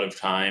takes a lot of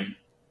time.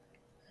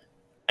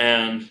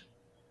 And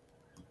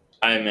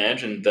I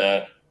imagine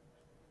that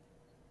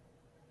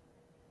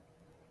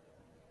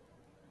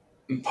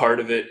part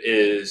of it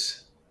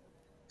is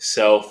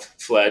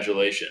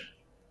self-flagellation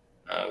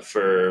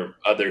for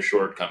other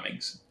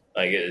shortcomings.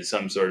 Like it's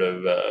some sort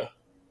of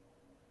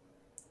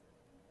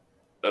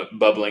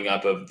bubbling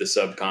up of the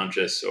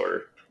subconscious,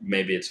 or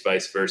maybe it's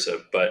vice versa.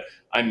 But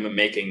I'm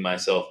making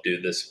myself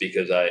do this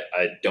because I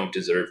don't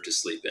deserve to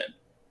sleep in.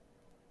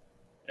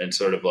 And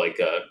sort of like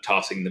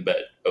tossing the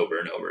bed over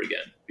and over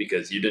again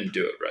because you didn't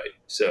do it right.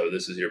 So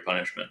this is your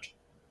punishment.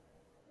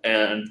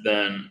 And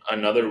then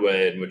another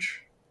way in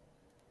which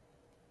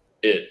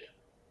it,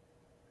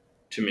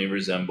 to me,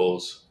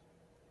 resembles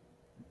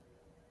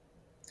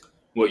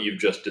what you've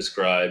just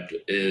described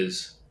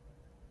is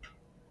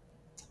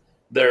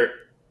there.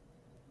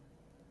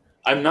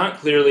 I'm not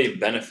clearly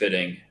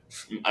benefiting.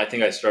 I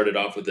think I started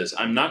off with this.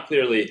 I'm not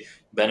clearly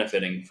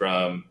benefiting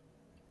from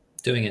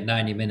Doing it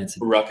 90 minutes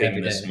rucking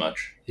every this day.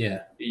 much.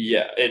 Yeah.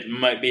 Yeah, it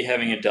might be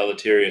having a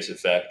deleterious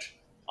effect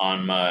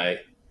on my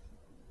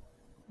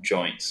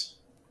joints,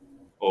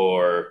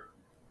 or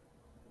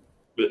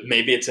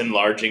maybe it's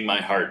enlarging my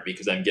heart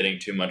because I'm getting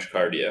too much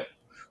cardio,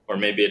 or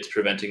maybe it's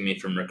preventing me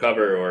from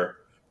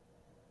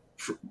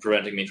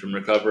preventing me from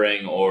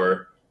recovering,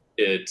 or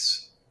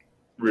it's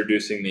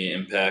reducing the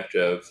impact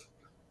of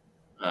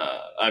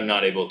I'm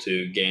not able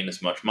to gain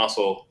as much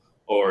muscle,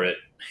 or it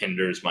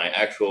hinders my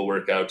actual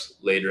workouts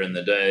later in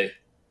the day.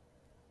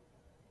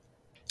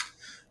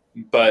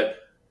 But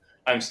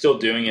I'm still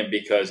doing it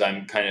because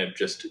I'm kind of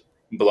just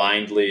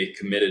blindly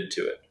committed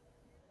to it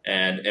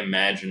and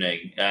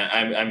imagining.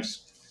 I'm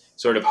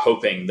sort of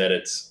hoping that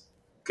it's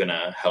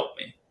gonna help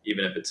me,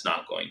 even if it's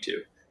not going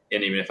to,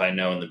 and even if I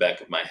know in the back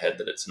of my head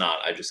that it's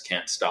not. I just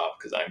can't stop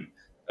because I'm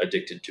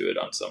addicted to it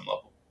on some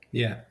level.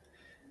 Yeah.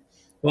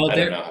 Well, I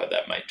don't know how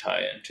that might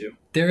tie into.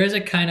 There is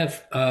a kind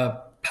of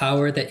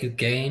power that you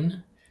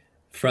gain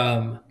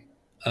from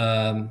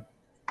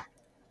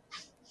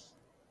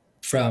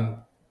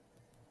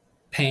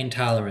pain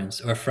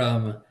tolerance, or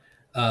from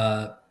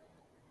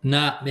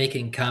not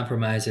making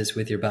compromises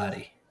with your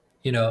body.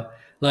 You know,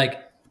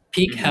 like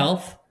peak Mm-hmm.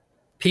 health.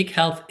 Peak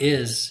health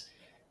is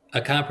a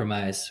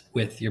compromise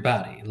with your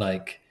body.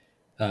 Like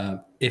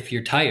if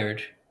you're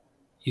tired,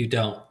 you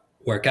don't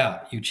work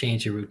out. You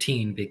change your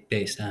routine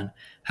based on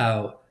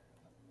how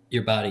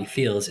your body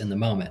feels in the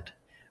moment.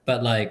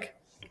 But like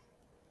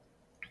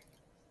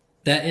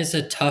that is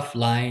a tough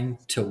line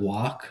to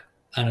walk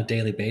on a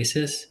daily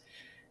basis,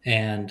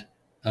 and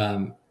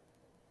um,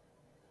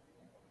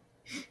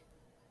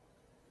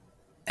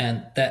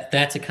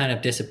 that's a kind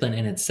of discipline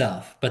in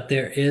itself. But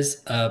there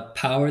is a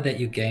power that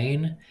you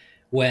gain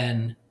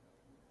when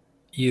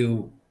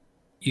you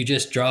you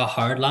just draw a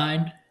hard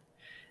line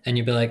and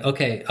you be like,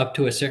 okay, up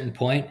to a certain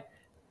point,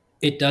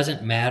 it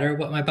doesn't matter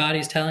what my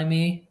body's telling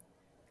me.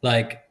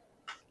 Like,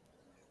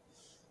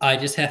 I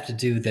just have to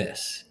do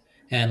this.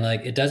 And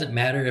like, it doesn't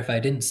matter if I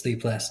didn't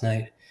sleep last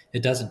night.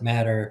 It doesn't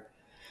matter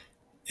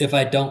if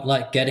I don't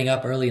like getting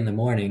up early in the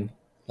morning.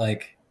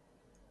 Like,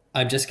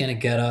 I'm just going to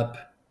get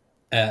up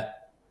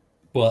at,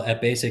 well,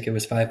 at basic, it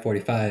was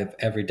 5:45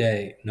 every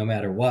day, no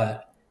matter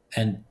what,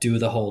 and do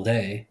the whole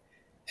day.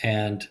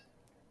 And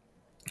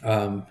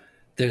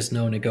there's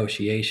no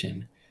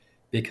negotiation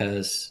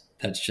because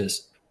that's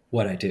just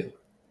what I do.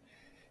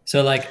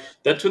 So like,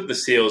 That's what the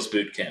SEALs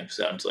boot camp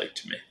sounds like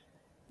to me.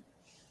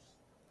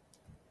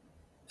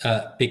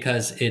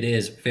 because it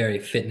is very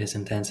fitness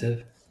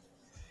intensive.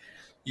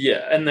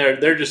 Yeah, and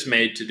they're just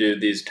made to do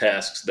these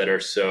tasks that are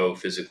so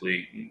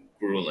physically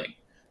grueling.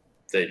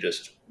 They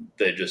just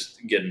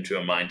get into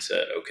a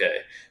mindset, okay,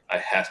 I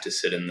have to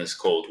sit in this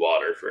cold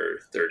water for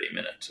 30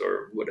 minutes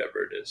or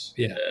whatever it is.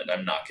 Yeah. And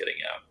I'm not getting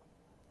out.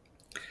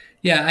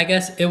 Yeah, I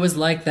guess it was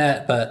like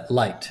that, but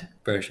light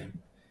version.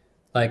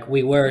 Like,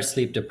 we were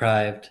sleep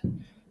deprived,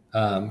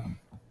 and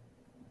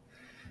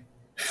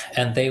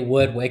they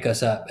would wake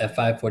us up at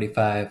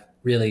 5:45.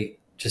 Really,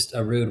 just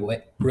a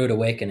rude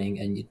awakening,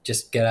 and you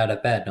just get out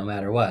of bed no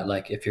matter what.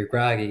 Like, if you're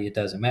groggy, it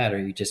doesn't matter.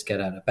 You just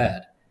get out of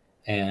bed,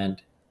 and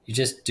you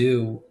just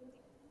do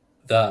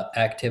the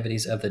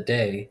activities of the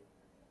day,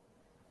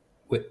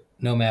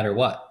 no matter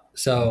what.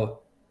 So,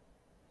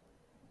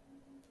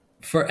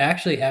 for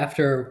actually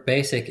after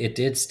basic, it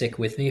did stick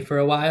with me for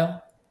a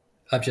while,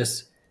 of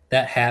just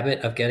that habit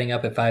of getting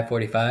up at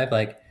 5:45.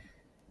 Like,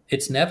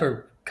 it's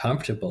never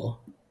comfortable.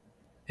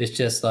 It's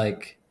just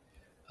like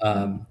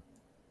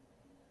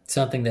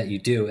something that you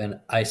do. And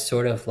I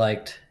sort of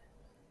liked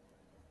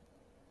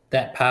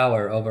that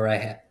power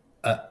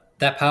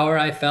that power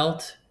I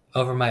felt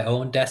over my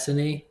own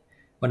destiny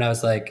when I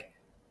was like,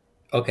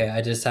 okay,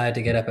 I decided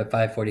to get up at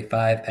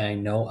 5:45 and I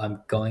know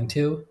I'm going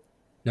to,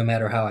 no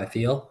matter how I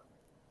feel.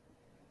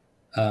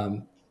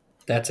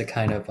 That's a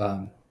kind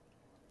of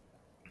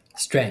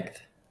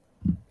strength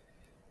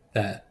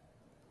that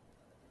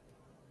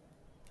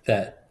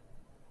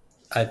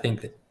I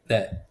think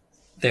that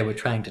they were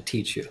trying to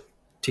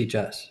teach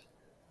us.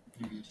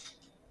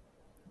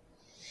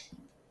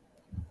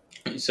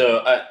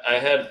 So I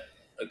had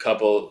a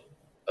couple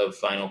of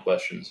final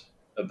questions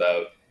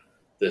about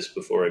this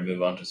before we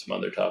move on to some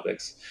other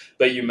topics.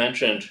 But you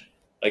mentioned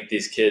like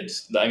these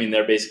kids. I mean,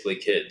 they're basically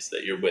kids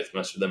that you're with.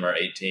 Most of them are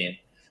 18.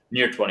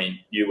 You're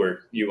 20. You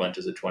went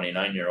as a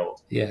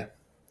 29-year-old. Yeah.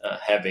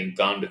 Having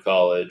gone to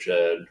college,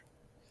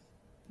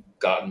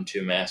 gotten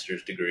 2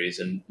 master's degrees,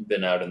 and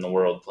been out in the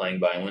world playing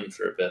violin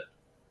for a bit.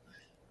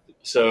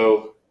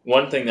 So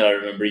one thing that I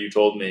remember you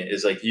told me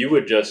is like you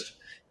would just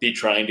be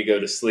trying to go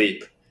to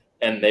sleep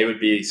and they would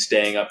be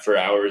staying up for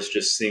hours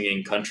just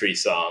singing country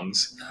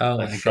songs from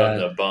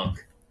the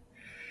bunk.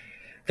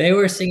 They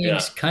were singing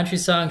country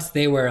songs.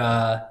 They were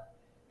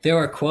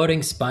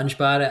quoting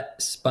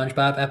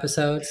SpongeBob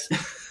episodes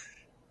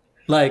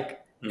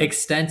like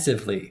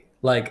extensively.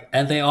 Like,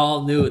 and they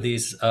all knew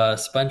these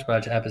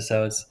SpongeBob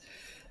episodes.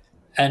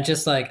 And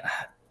just like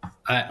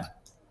I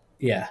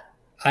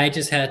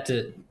just had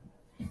to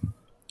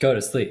go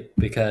to sleep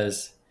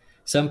because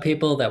some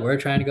people that were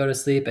trying to go to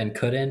sleep and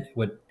couldn't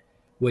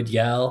would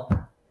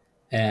yell,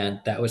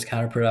 and that was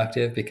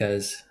counterproductive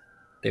because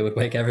they would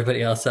wake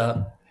everybody else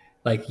up,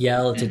 like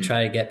yell to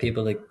try to get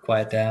people to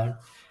quiet down,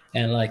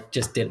 and like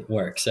just didn't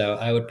work. So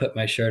I would put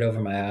my shirt over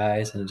my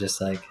eyes and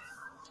just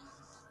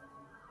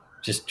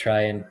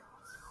try and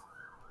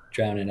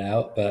drown it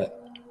out. But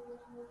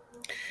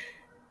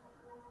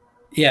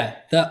yeah,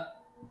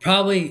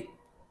 probably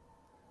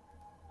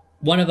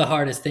one of the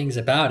hardest things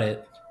about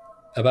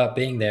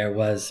being there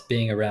was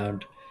being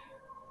around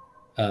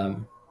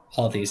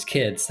all these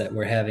kids that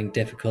were having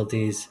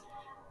difficulties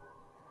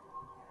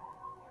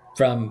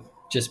from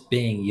just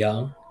being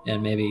young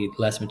and maybe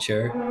less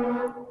mature,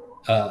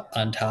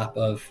 on top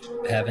of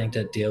having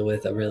to deal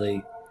with a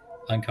really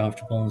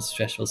uncomfortable and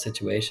stressful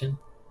situation,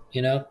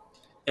 you know?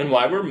 And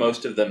why were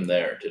most of them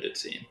there, did it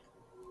seem?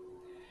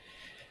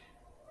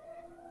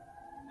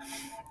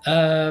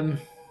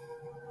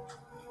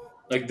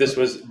 Like this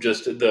was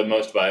just the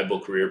most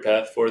viable career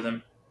path for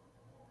them?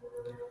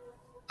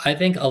 I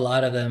think a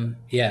lot of them,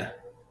 yeah.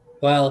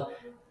 Well,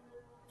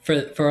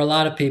 for a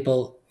lot of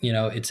people, you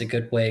know, it's a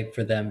good way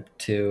for them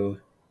to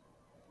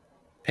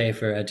pay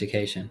for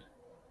education.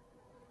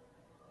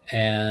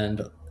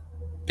 And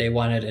they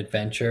wanted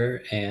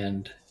adventure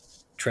and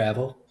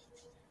travel.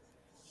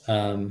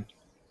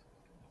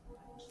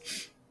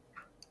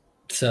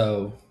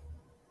 So,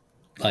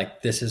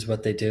 like, this is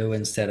what they do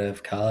instead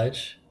of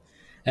college.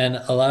 And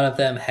a lot of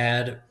them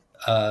had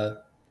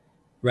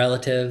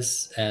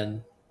relatives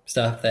and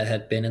stuff that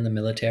had been in the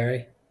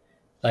military.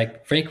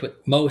 Like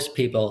most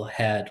people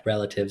had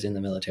relatives in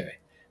the military.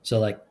 So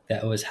like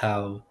that was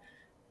how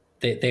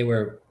they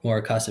were more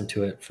accustomed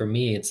to it. For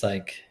me, it's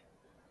like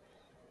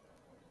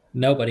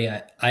nobody,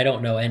 I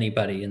don't know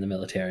anybody in the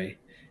military.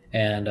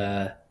 And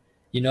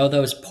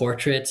those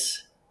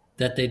portraits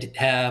that they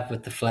have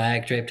with the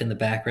flag draped in the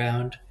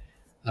background?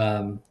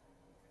 Um,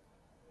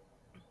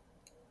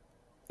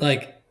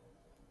 like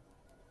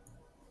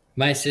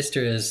my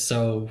sister is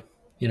so,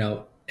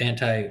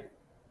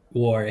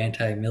 anti-war,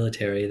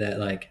 anti-military that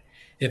like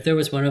if there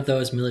was one of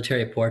those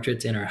military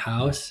portraits in her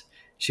house,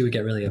 she would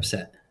get really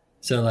upset.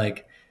 So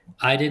like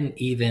I didn't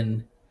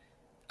even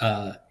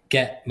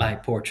get my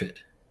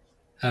portrait.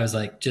 I was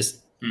like,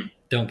 just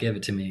don't give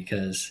it to me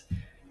because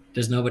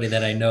there's nobody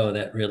that I know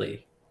that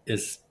really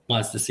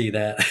wants to see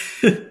that.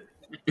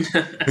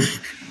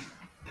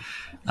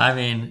 I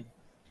mean,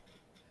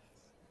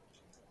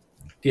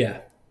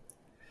 yeah,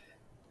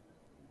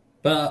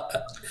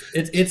 but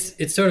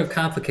it's sort of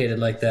complicated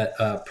like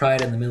that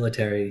pride in the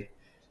military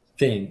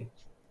thing,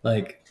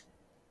 like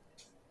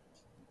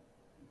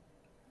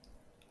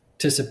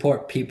to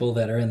support people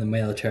that are in the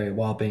military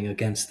while being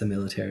against the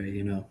military,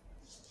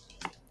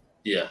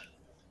 Yeah.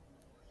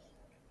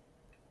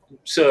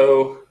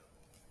 So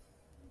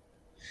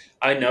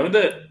I know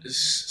that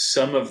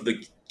some of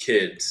the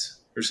kids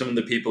or some of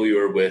the people you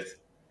were with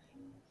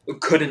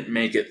couldn't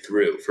make it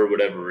through for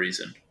whatever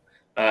reason.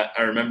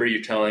 I remember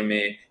you telling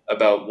me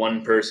about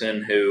one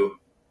person who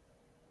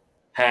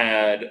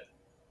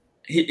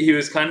he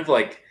was kind of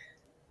like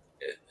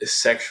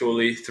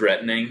sexually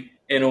threatening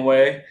in a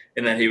way,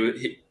 and that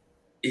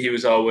he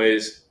was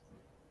always,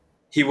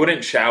 he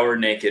wouldn't shower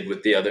naked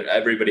with the other.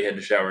 Everybody had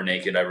to shower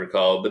naked, I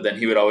recall. But then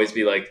he would always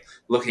be like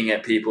looking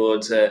at people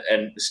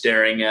and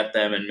staring at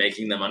them and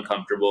making them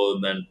uncomfortable,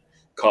 and then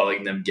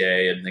calling them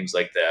gay and things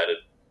like that. And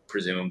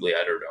presumably,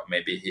 I don't know.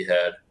 Maybe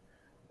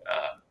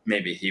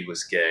he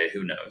was gay.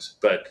 Who knows?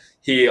 But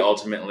he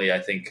ultimately, I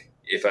think,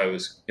 if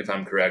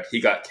I'm correct,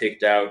 he got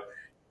kicked out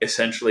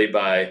essentially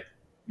by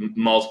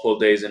multiple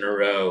days in a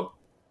row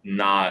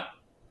not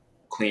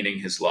cleaning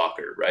his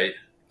locker. Right?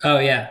 Oh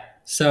yeah.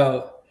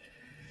 So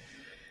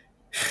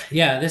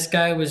yeah, this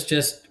guy was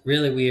just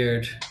really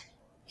weird.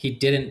 He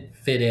didn't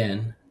fit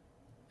in,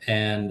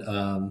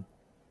 and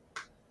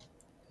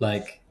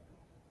like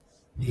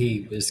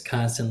he was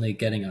constantly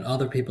getting on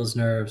other people's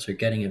nerves or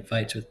getting in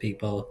fights with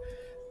people.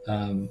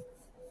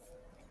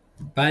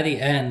 By the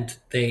end,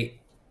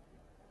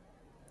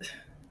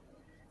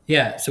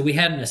 so we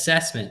had an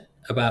assessment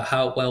about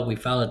how well we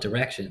followed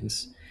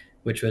directions,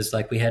 which was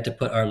like we had to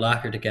put our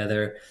locker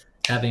together,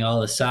 having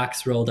all the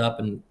socks rolled up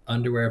and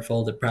underwear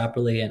folded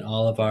properly, and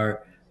all of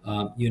our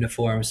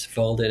uniforms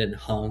folded and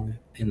hung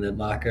in the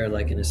locker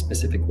like in a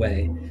specific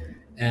way.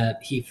 And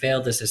he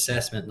failed this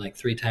assessment like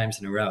 3 times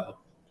in a row.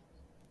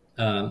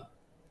 I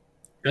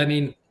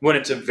mean, when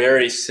it's a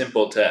very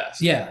simple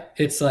task. Yeah,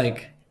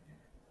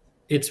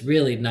 it's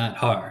really not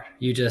hard.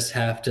 You just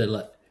have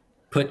to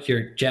put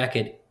your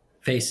jacket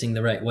facing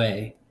the right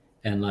way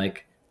and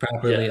like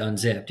properly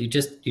unzipped. You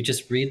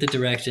just read the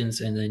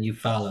directions and then you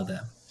follow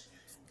them.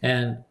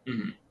 And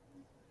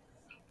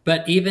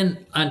but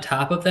even on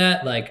top of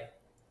that, like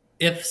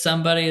if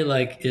somebody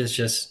like is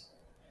just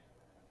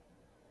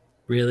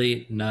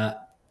really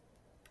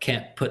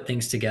can't put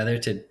things together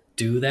to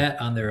do that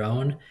on their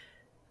own,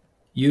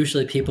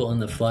 usually people in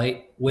the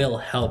flight will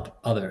help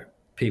other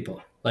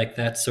people. Like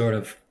that's sort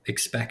of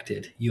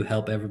expected. You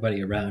help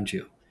everybody around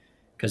you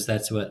because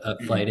that's what a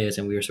flight is,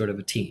 and we were sort of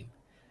a team.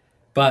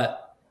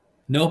 But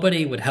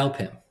nobody would help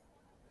him.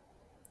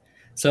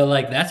 So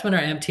like that's when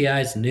our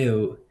MTIs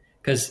knew,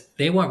 because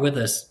they weren't with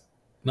us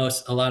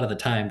a lot of the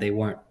time. They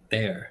weren't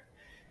there,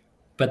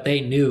 but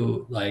they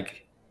knew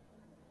like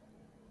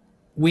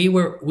we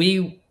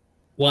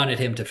wanted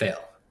him to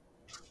fail.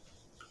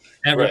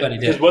 Everybody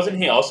did. Because wasn't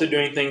he also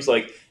doing things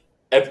like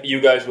you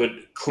guys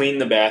would clean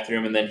the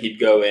bathroom and then he'd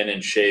go in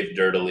and shave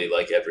dirtily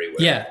like everywhere?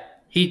 Yeah.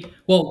 He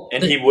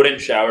wouldn't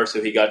shower,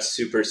 so he got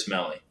super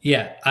smelly.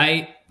 Yeah.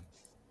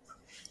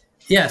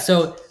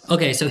 So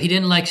he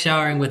didn't like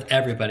showering with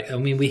everybody. I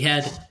mean, we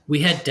had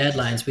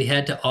deadlines. We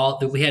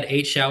had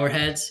 8 shower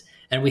heads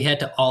and we had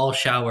to all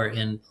shower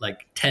in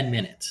like 10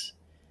 minutes.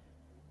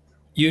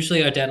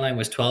 Usually our deadline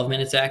was 12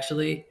 minutes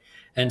actually.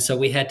 And so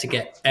we had to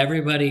get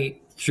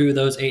everybody through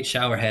those 8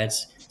 shower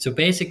heads. So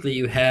basically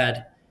you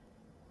had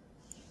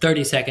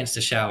 30 seconds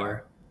to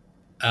shower.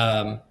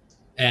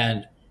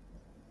 And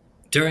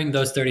during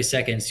those 30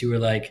 seconds, you were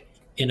like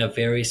in a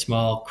very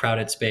small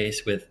crowded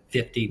space with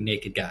 50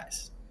 naked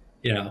guys,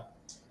 it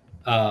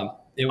was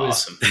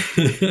awesome.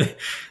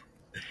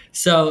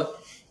 So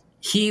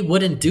he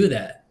wouldn't do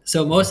that.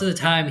 So most of the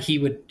time he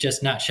would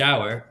just not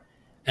shower.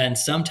 And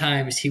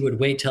sometimes he would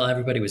wait till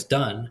everybody was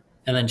done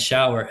and then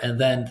shower. And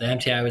then the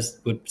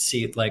MTI would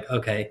see like,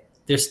 okay,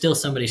 there's still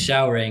somebody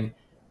showering,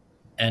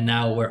 and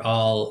now we're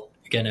all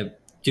going to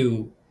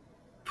do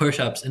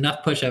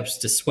enough push-ups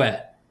to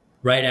sweat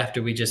right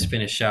after we just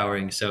finished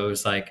showering. So it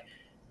was like,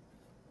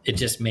 it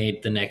just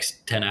made the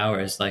next 10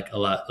 hours like a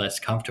lot less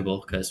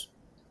comfortable because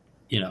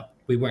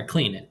we weren't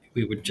clean.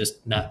 We would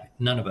just not,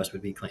 none of us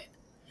would be clean.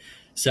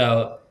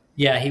 So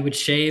yeah, he would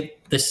shave.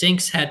 The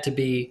sinks had to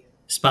be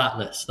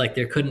spotless. Like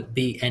there couldn't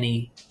be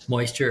any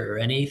moisture or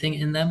anything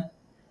in them,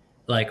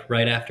 like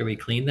right after we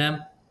cleaned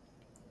them.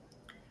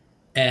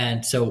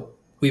 And so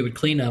we would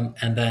clean them.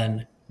 And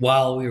then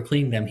while we were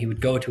cleaning them, he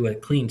would go to a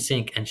clean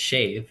sink and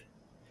shave,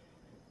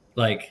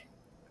 like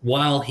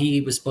while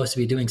he was supposed to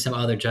be doing some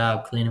other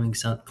job,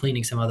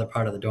 cleaning some other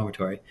part of the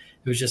dormitory.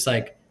 It was just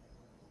like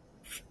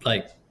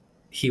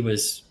he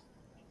was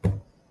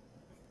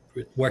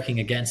working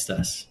against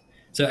us.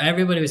 So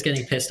everybody was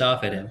getting pissed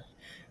off at him.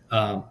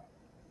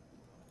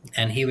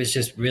 And he was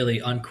just really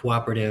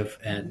uncooperative.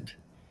 And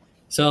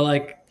so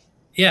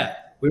yeah,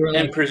 we were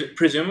and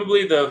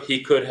presumably though,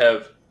 he could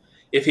have,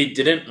 if he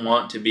didn't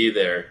want to be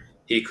there,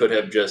 he could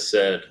have just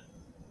said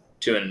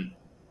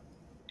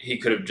he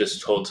could have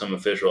just told some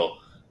official,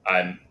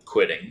 I'm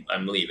quitting,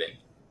 I'm leaving.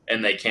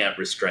 And they can't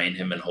restrain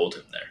him and hold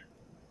him there.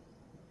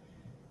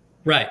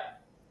 Right.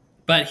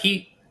 But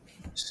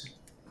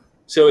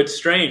so it's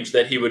strange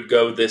that he would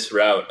go this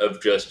route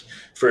of just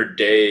for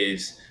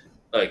days,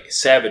 like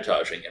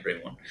sabotaging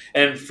everyone.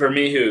 And for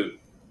me,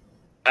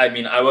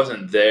 I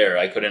wasn't there,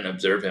 I couldn't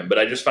observe him, but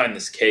I just find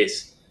this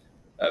case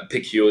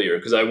peculiar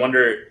because I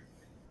wonder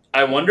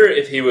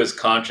if he was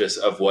conscious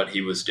of what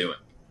he was doing,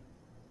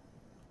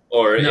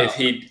 or if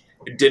he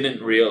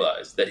didn't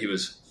realize that he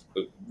was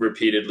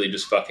repeatedly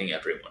just fucking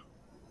everyone.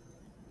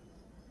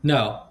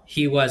 No,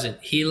 he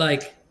wasn't. He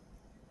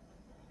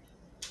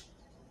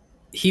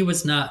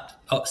was not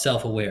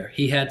self-aware.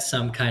 He had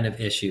some kind of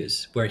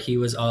issues where he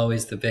was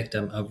always the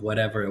victim of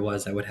whatever it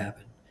was that would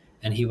happen.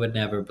 And he would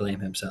never blame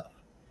himself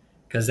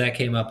because that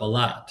came up a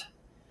lot.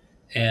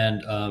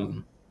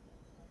 And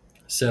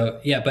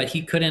so, yeah, but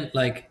he couldn't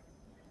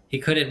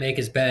make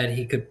his bed.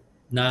 He could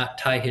not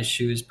tie his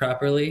shoes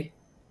properly.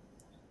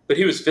 But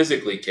he was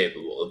physically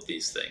capable of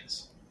these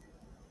things.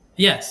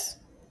 Yes.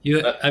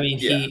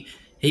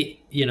 He,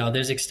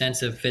 there's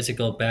extensive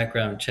physical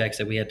background checks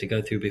that we had to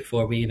go through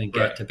before we even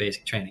get to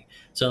basic training.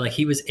 So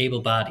he was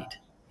able-bodied.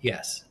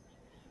 Yes.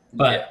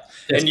 But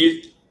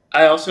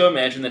I also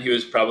imagine that he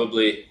was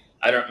probably,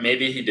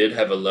 maybe he did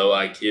have a low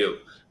IQ,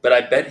 but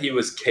I bet he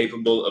was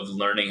capable of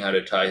learning how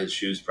to tie his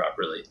shoes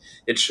properly.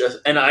 It's just,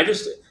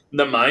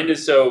 the mind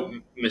is so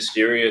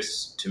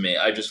mysterious to me.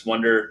 I just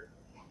wonder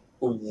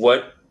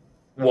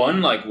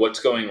what's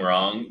going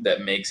wrong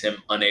that makes him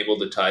unable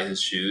to tie his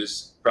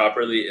shoes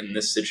properly in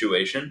this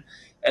situation,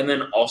 and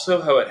then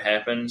also how it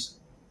happens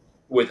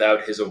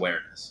without his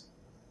awareness.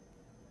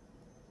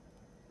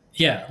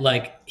 Yeah,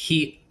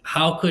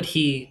 how could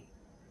he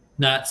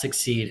not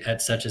succeed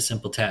at such a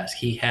simple task?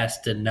 He has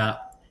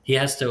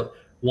to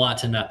want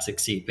to not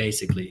succeed,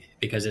 basically,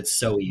 because it's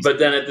so easy. But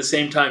then at the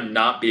same time,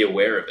 not be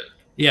aware of it.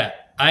 Yeah,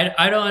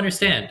 I don't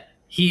understand.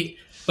 He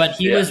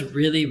was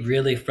really,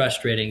 really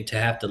frustrating to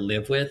have to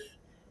live with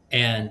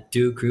and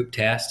do group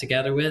tasks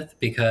together with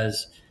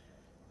because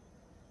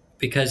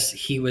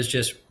he was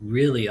just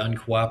really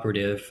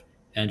uncooperative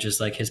and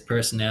just his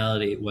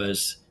personality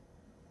was,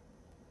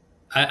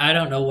 I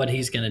don't know what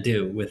he's going to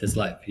do with his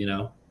life.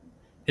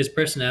 His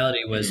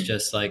personality was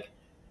just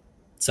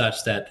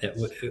such that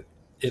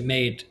it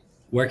made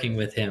working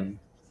with him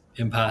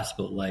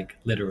impossible,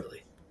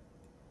 literally.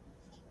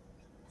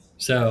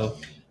 So,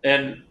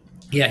 and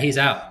yeah, he's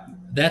out.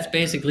 That's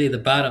basically the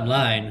bottom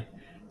line.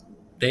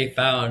 They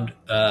found,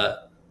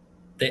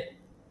 they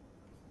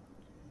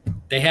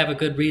have a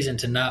good reason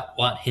to not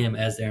want him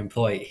as their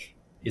employee.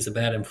 He's a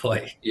bad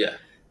employee. Yeah.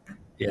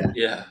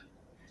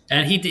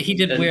 And he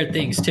did weird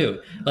things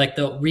too.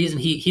 The reason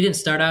he didn't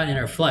start out in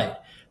our flight.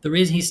 The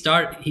reason he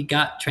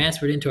got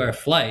transferred into our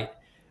flight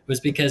was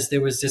because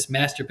there was this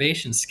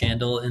masturbation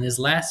scandal in his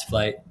last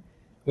flight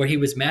where he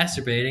was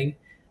masturbating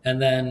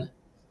and then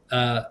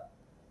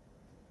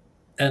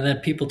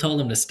people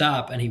told him to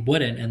stop and he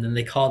wouldn't, and then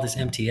they called his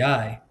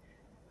MTI,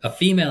 a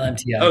female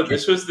MTI. Oh,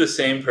 this was the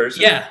same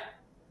person? Yeah.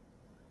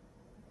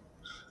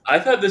 I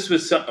thought this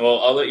was well,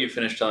 I'll let you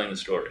finish telling the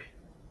story.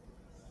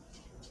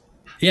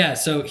 Yeah,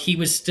 so he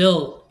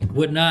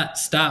would not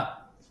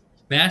stop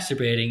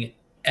masturbating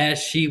as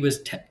she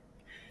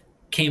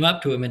came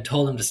up to him and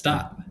told him to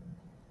stop.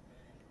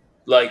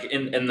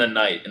 In the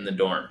night, in the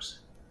dorms.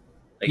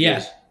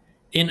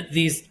 In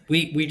these,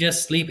 we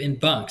just sleep in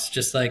bunks,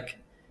 just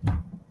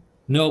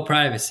no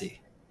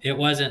privacy. It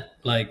wasn't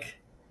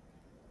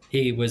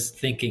he was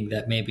thinking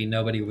that maybe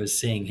nobody was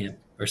seeing him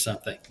or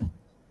something.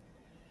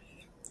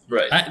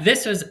 Right.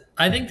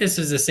 I think this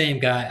was the same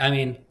guy. I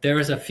mean, there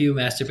was a few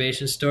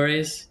masturbation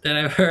stories that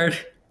I've heard.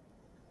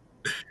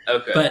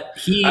 Okay. But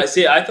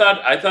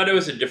I thought it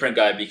was a different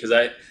guy because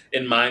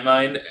in my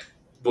mind,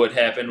 what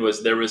happened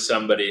was there was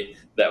somebody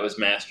that was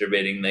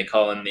masturbating. They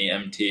call him the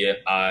MTI.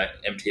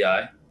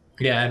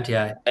 Yeah,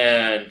 MTI.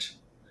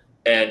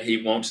 And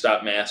he won't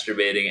stop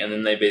masturbating, and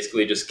then they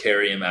basically just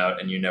carry him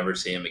out, and you never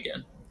see him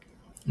again.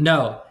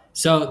 No.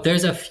 So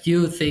there's a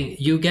few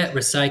things. You get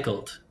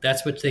recycled.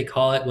 That's what they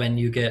call it when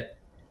you get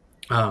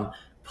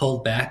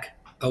pulled back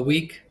a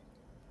week,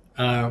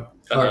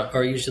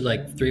 or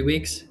usually 3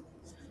 weeks.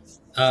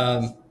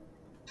 Um,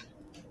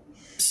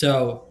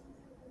 so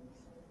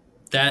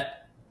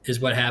that is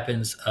what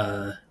happens.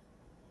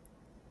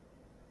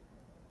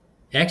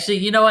 Actually,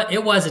 you know what?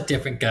 It was a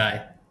different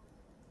guy.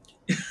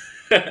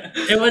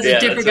 It was a Yeah,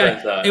 different that's what I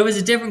guy. thought. It was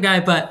a different guy,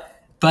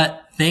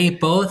 but they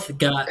both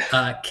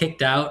got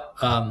kicked out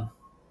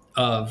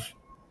of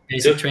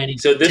basic training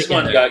So this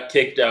one together. got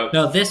kicked out.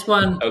 No, this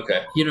one.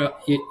 Okay.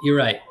 You're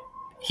right.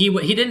 He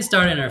didn't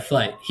start in our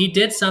flight. He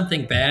did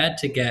something bad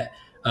to get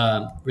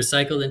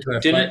recycled into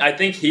our flight. I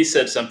think he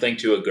said something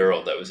to a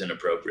girl that was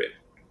inappropriate.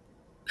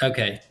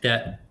 Okay,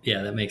 that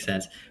makes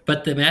sense.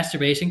 But the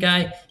masturbation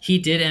guy, he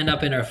did end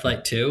up in our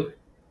flight too,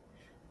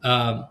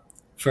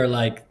 for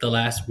like the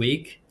last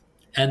week,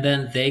 and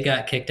then they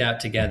got kicked out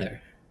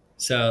together.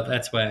 So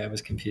that's why I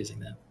was confusing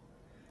them.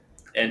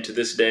 And to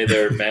this day,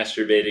 they're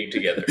masturbating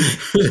together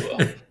as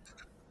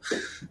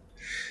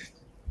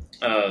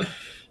well.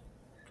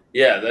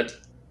 Yeah,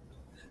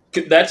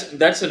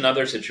 that's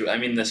another situation. I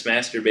mean, this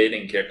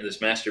masturbating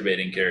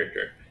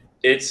character.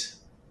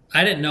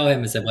 I didn't know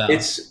him as well.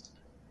 It's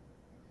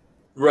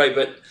right,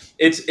 but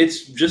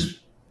it's just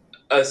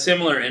a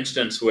similar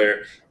instance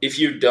where if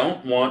you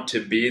don't want to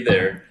be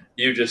there,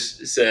 you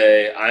just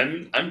say,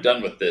 I'm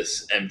done with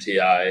this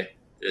MTI.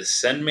 Just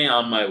send me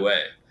on my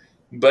way.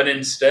 But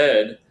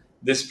instead,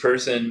 this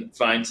person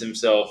finds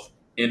himself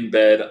in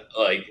bed,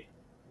 like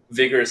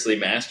vigorously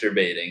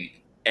masturbating,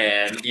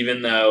 and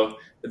even though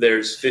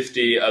there's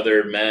 50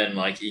 other men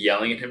like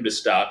yelling at him to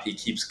stop, he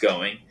keeps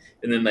going.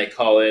 And then they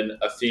call in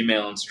a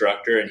female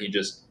instructor, and he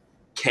just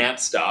can't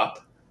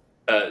stop.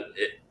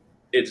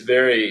 It's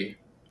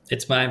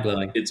mind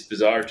blowing. It's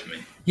bizarre to me.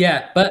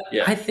 Yeah, but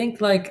yeah. I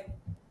think like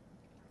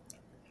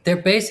they're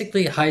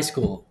basically high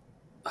school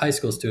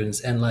students,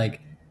 and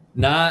like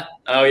not.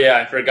 Oh yeah,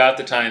 I forgot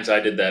the times I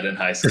did that in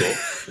high school.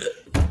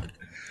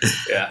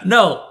 Yeah.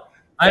 No,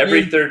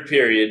 every third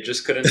period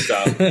just couldn't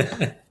stop.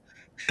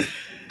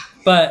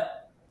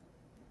 But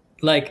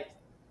like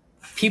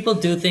people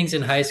do things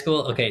in high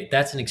school. Okay,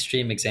 that's an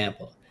extreme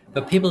example.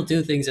 But people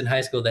do things in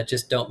high school that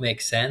just don't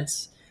make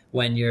sense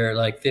when you're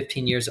like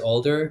 15 years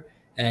older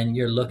and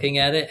you're looking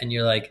at it and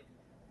you're like,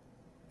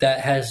 that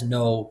has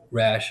no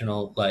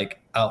rational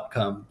like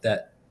outcome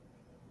that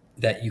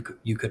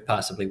you could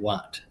possibly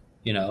want,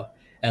 you know?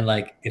 And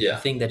like if the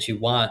thing that you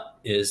want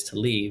is to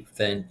leave,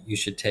 then you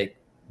should take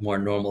more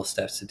normal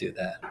steps to do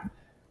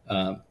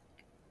that.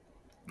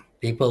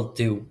 People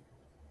do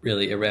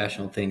really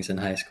irrational things in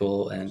high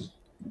school, and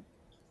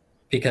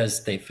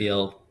because they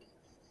feel,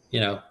 you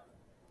know,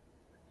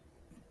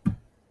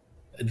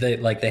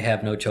 they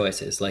have no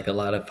choices. Like a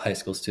lot of high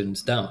school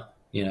students don't,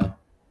 you know.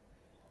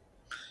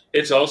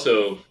 It's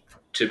also,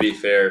 to be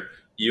fair,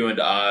 you and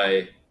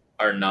I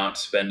are not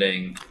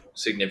spending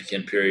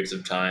significant periods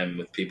of time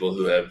with people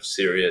who have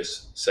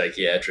serious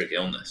psychiatric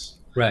illness.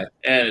 Right.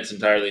 And it's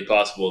entirely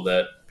possible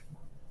that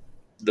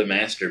the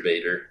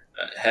masturbator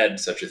had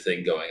such a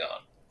thing going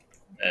on.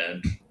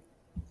 And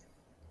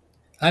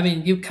I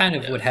mean, you kind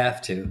of would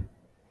have to.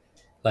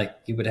 Like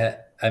you would have,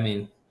 I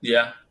mean,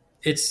 yeah,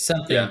 it's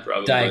something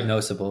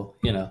diagnosable,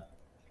 you know.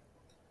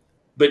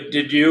 But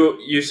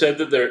you said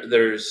that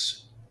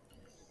there's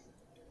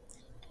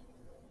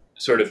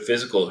sort of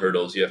physical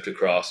hurdles you have to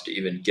cross to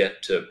even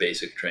get to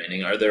basic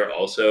training. Are there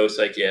also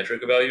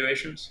psychiatric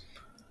evaluations?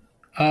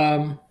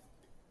 Not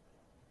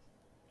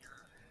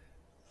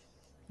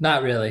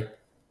really.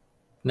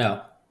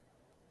 No,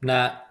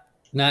 not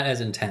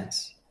as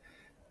intense.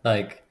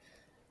 Like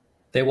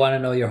they want to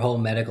know your whole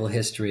medical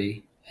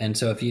history. And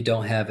so if you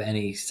don't have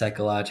any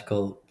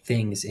psychological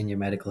things in your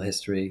medical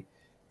history,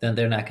 then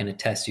they're not going to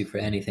test you for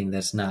anything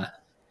that's not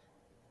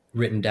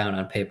written down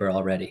on paper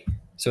already.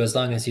 So as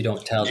long as you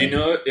don't tell them. Do you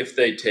know if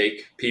they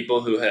take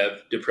people who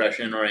have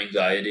depression or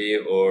anxiety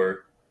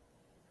or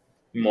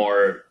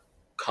more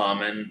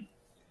common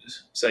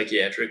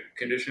psychiatric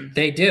condition?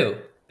 They do,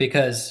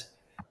 because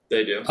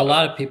they do. A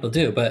lot of people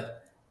do,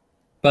 but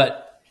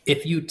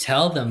if you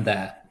tell them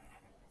that,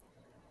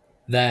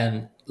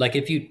 then like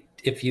if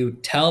you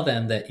tell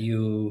them that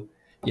you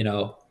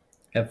know,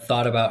 have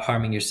thought about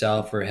harming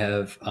yourself or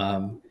have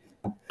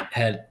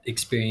had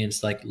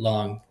experienced like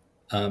long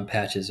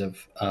patches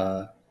of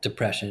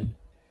depression,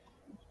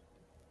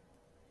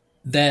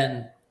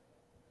 then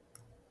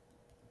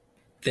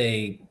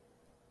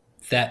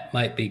that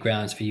might be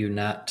grounds for you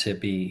not to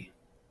be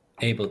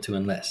able to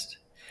enlist.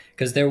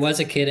 Because there was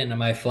a kid in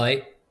my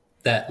flight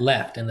that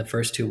left in the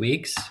first 2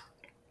 weeks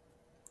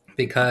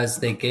because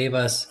they gave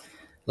us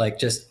like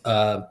just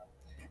a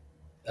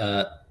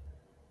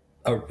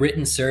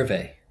written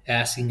survey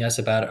asking us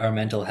about our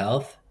mental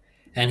health,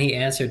 and he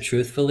answered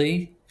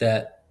truthfully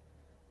that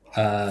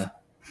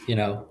you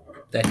know,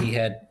 that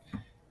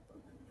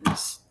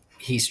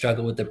he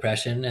struggled with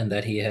depression and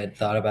that he had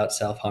thought about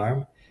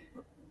self-harm,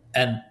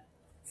 and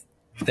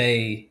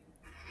they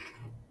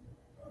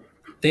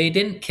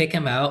didn't kick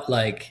him out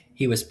like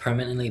he was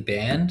permanently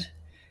banned,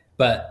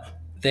 but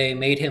they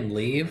made him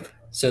leave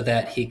so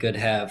that he could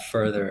have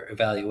further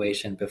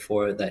evaluation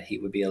before that he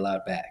would be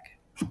allowed back.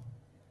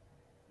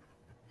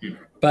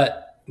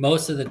 But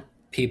most of the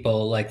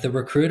people, like the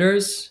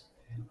recruiters,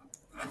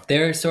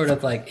 they're sort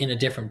of like in a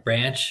different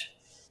branch.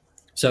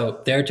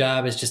 So their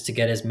job is just to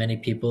get as many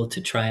people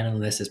to try and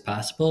enlist as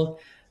possible.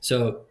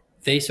 So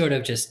they sort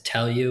of just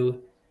tell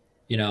you,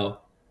 you know,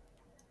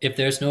 if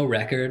there's no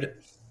record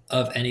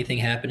of anything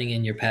happening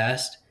in your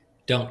past,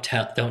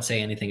 don't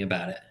say anything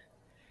about it.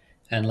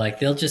 And like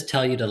they'll just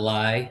tell you to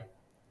lie,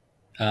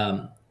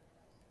 um,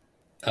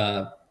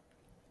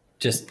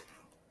 just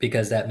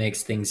because that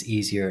makes things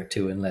easier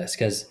to enlist.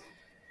 Because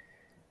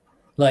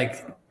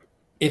like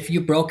if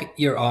you broke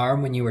your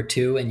arm when you were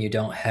 2 and you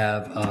don't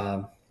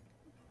have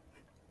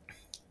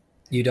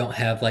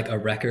like a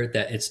record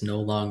that it's no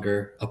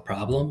longer a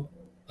problem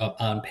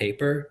on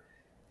paper,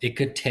 it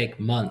could take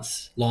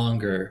months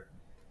longer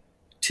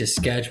to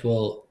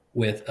schedule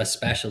with a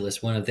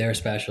specialist, one of their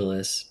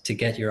specialists, to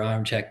get your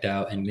arm checked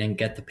out and then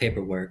get the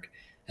paperwork.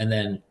 And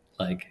then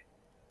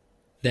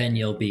then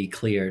you'll be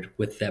cleared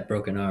with that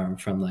broken arm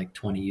from like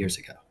 20 years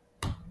ago.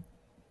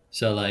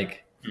 So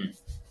like,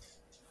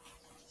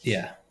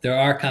 yeah, there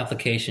are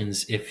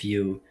complications if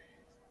you're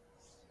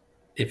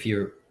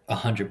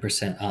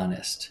 100%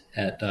 honest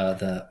at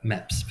the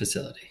MEPS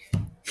facility.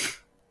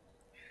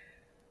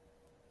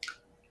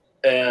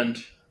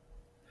 And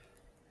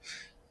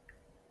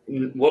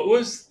what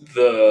was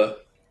the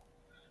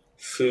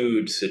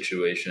food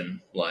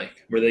situation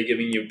like? Were they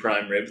giving you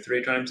prime rib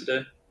 3 times a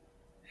day?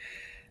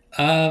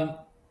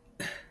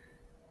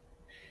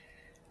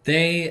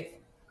 They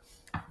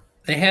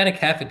had a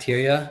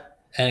cafeteria,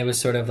 and it was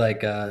sort of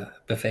like a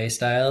buffet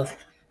style.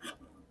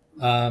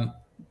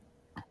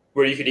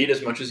 Where you could eat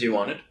as much as you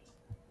wanted?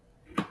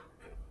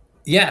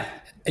 Yeah,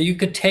 you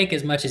could take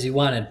as much as you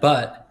wanted,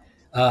 but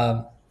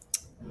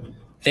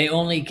they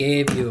only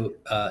gave you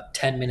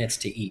 10 minutes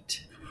to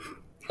eat,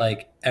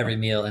 like every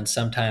meal, and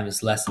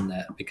sometimes less than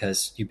that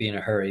because you'd be in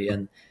a hurry.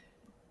 And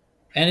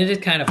it is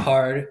kind of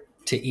hard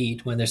to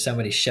eat when there's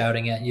somebody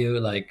shouting at you,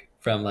 like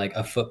from like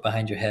a foot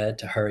behind your head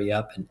to hurry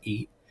up and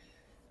eat.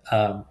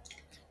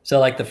 So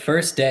like the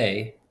first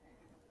day,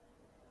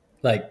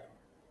 like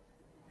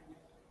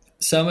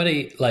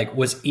somebody like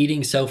was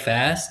eating so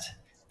fast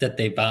that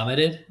they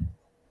vomited,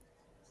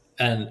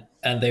 and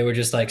they were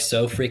just like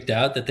so freaked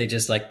out that they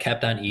just like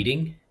kept on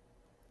eating.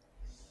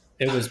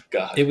 It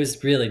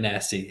was really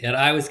nasty, and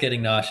I was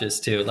getting nauseous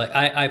too. Like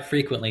I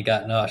frequently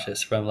got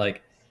nauseous from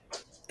like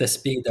the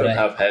speed that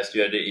how fast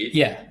you had to eat.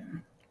 Yeah,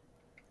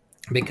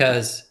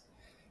 because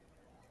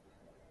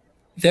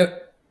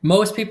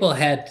most people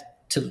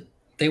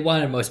they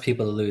wanted most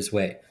people to lose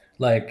weight.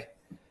 Like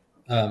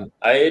I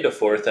ate a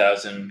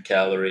 4,000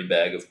 calorie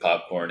bag of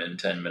popcorn in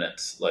 10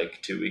 minutes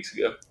like 2 weeks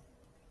ago.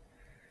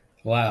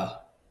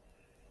 Wow.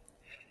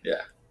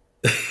 Yeah.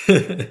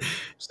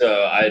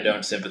 So I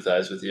don't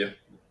sympathize with you.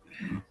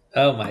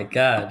 Oh my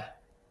God.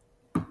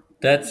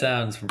 That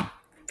sounds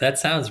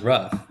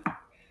rough.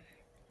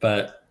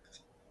 But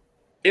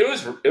it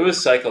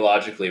was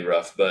psychologically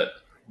rough, but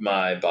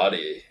my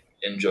body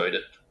enjoyed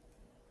it.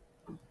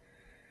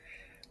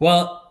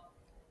 Well,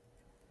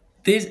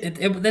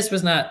 this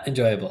was not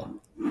enjoyable.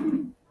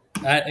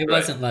 It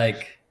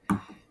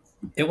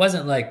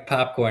wasn't like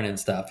popcorn and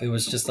stuff. It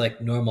was just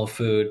like normal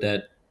food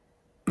that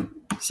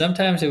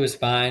sometimes it was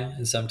fine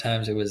and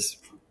sometimes it was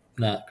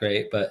not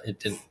great, but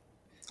it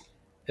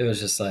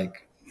was just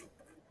like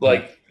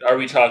are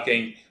we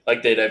talking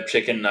like they'd have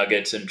chicken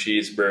nuggets and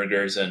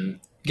cheeseburgers and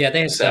they had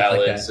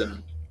salads stuff like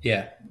that.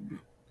 Yeah.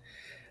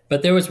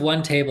 But there was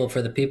one table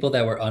for the people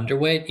that were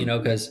underweight,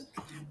 because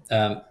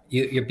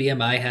your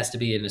BMI has to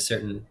be in a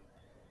certain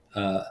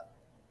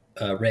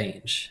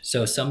range.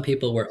 So some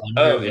people were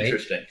underweight. Oh,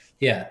 interesting.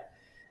 Yeah.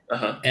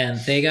 Uh-huh. And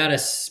they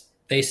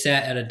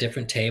sat at a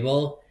different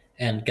table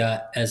and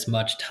got as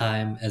much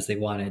time as they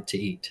wanted to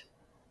eat.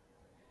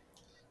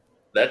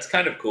 That's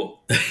kind of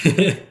cool.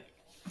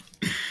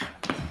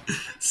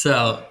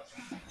 So,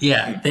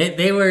 yeah,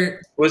 they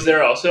were... Was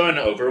there also an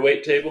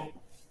overweight table?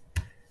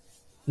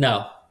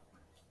 No,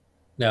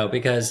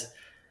 because,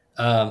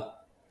 some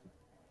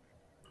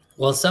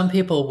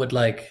people would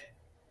like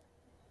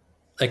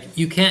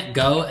you can't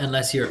go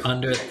unless you're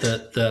under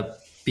the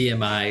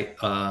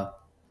BMI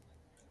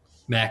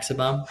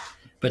maximum.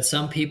 But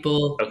some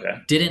people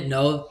didn't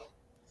know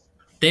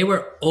they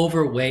were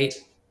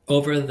overweight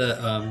over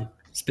the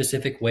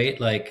specific weight,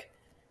 like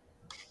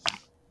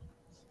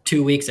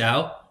 2 weeks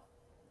out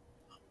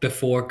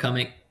before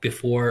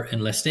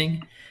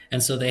enlisting.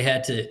 And so they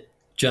had to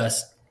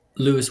just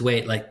lose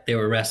weight like they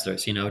were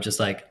wrestlers, just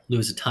like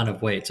lose a ton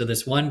of weight. So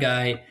this one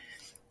guy,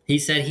 he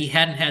said he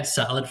hadn't had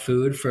solid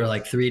food for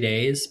like 3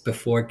 days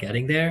before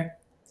getting there.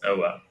 Oh,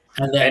 wow.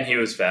 And he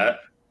was fat?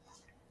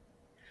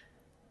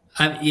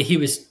 He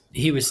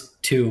was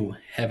too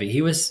heavy.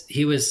 He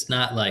was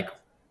not like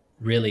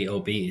really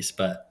obese,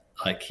 but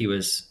like he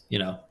was,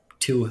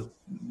 too...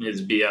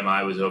 His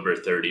BMI was over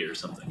 30 or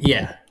something.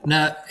 Yeah.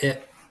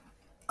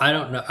 I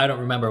don't know. I don't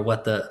remember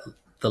what the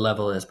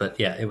level is, but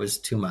yeah, it was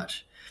too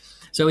much.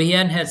 So he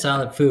hadn't had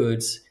solid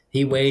foods.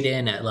 He weighed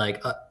in at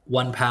like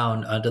 1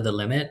 pound under the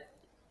limit.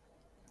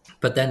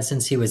 But then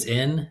since he was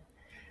in,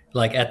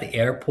 like at the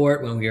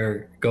airport when we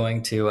were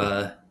going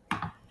to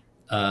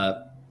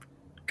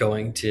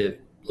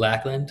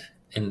Lackland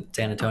in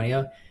San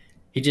Antonio,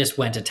 he just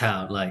went to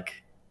town,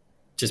 like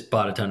just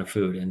bought a ton of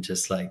food and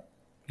just like,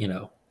 you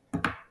know,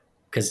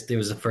 because it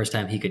was the first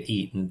time he could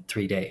eat in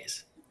 3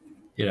 days,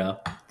 you know?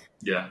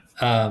 Yeah.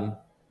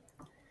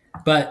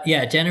 But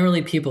yeah,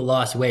 generally people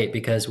lost weight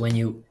because when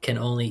you can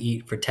only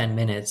eat for 10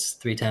 minutes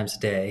 3 times a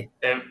day.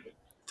 And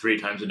 3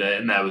 times a day,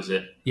 and that was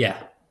it.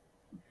 Yeah.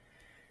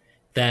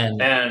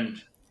 Then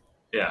And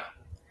yeah.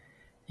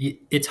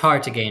 It's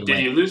hard to gain weight.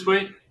 Did you lose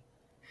weight?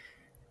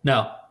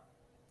 No.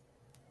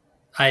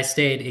 I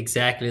stayed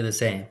exactly the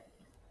same.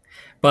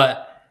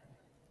 But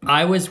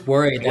I was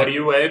worried. What do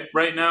you weigh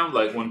right now?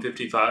 Like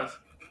 155?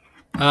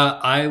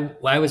 I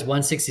was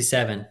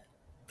 167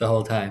 the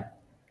whole time.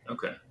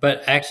 Okay.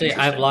 But actually,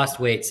 I've lost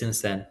weight since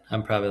then.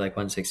 I'm probably like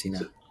 160 now.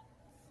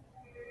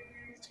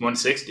 It's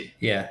 160.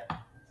 Yeah.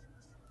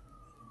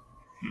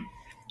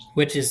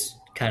 Which is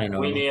kind of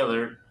normal. Weenie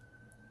alert.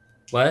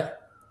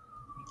 What?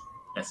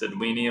 I said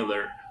weenie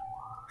alert.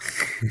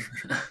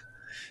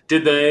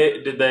 Did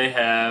they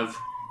have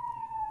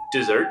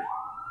dessert?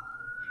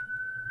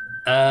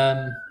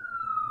 Because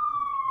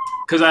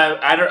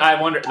I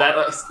wonder,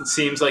 that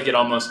seems like it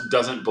almost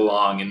doesn't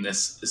belong in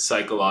this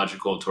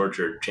psychological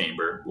torture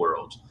chamber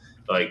world.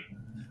 Like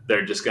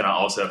they're just gonna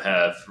also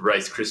have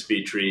Rice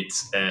Krispie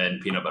treats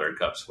and peanut butter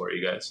cups for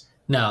you guys.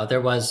 No,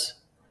 there was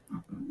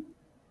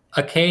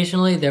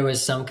occasionally there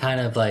was some kind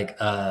of like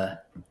a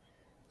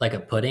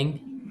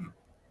pudding,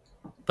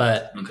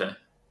 but okay,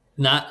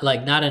 not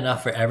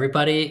enough for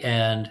everybody,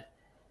 and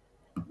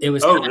it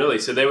was. Oh, really?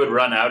 So they would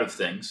run out of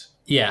things.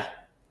 Yeah,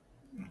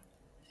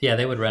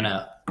 they would run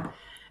out.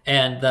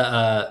 And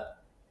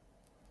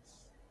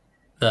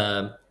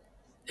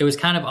it was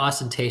kind of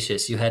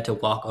ostentatious. You had to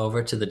walk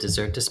over to the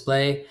dessert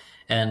display,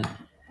 and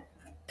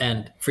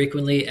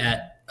frequently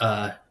at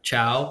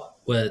Chow,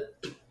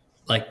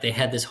 like they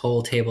had this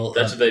whole table.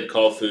 That's what they'd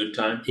call food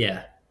time.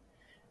 Yeah,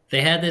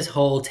 they had this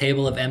whole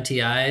table of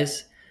empty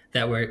eyes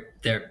that were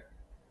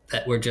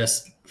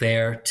just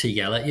there to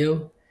yell at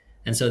you,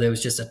 and so there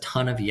was just a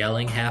ton of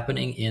yelling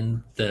happening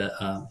in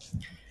the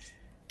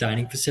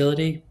dining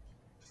facility.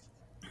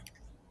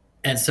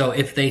 And so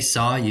if they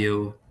saw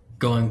you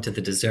going to the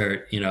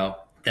dessert, you know,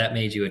 that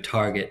made you a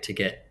target to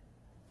get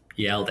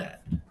yelled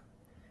at.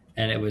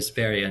 And it was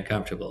very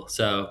uncomfortable.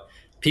 So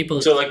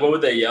people... So like what would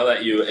they yell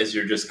at you as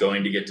you're just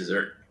going to get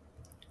dessert?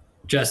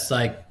 Just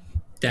like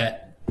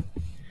that.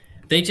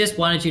 They just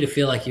wanted you to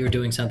feel like you were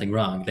doing something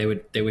wrong. They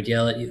would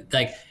yell at you.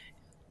 Like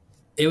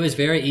it was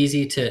very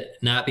easy to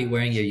not be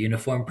wearing your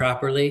uniform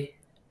properly.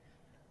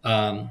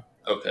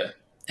 Okay.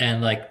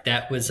 And like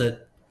that was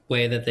a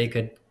way that they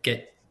could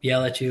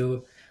yell at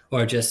you,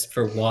 or just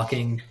for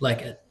walking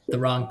like at the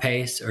wrong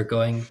pace, or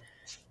going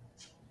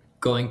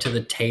to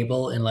the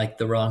table in like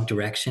the wrong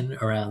direction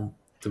around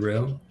the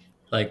room.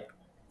 Like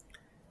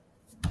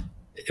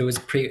it was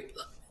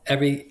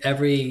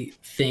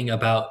everything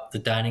about the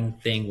dining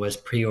thing was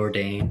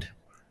preordained.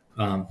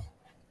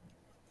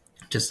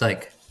 Just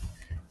like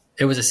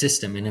it was a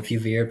system, and if you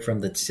veered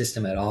from the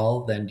system at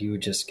all, then you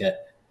would just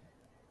get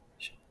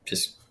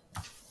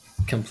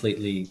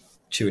completely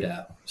chewed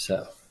out.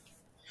 So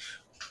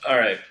all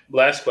right,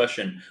 last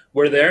question.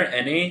 Were there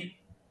any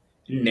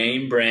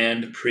name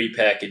brand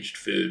prepackaged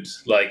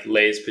foods like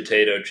Lay's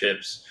potato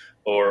chips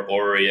or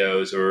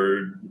Oreos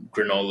or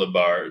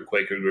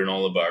Quaker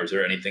granola bars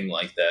or anything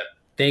like that?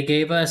 They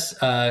gave us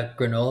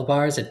granola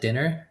bars at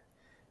dinner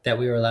that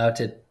we were allowed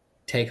to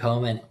take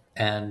home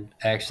and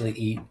actually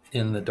eat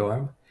in the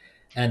dorm.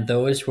 And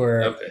those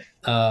were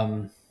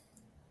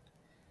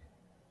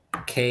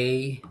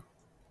K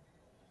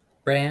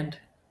brand.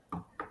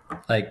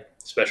 Like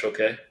Special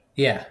K?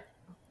 Yeah.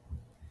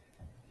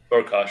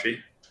 Or Kashi?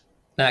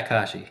 Not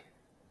Kashi.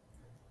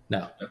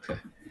 No. Okay.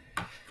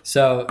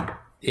 So,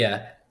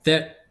 yeah.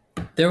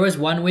 There was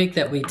one week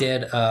that we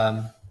did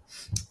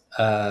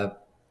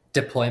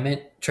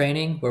deployment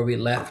training where we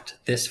left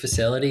this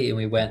facility and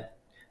we went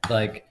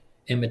like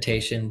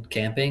invitation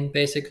camping,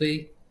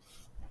 basically.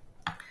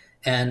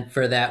 And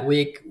for that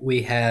week,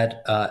 we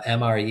had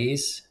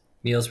MREs,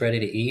 meals ready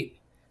to eat,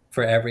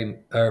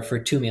 for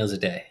 2 meals a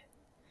day,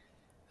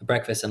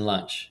 breakfast and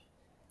lunch.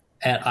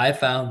 And I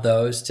found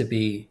those to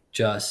be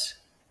just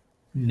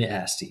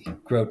nasty,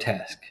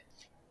 grotesque.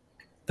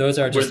 Those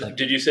are just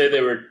Did you say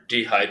they were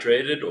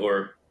dehydrated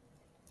or?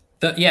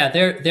 Yeah,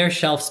 they're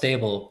shelf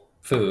stable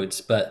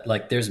foods, but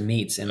like there's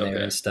meats in there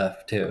and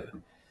stuff too.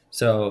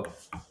 So,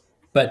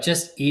 but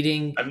just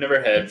eating. I've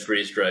never had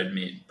freeze dried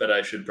meat, but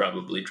I should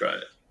probably try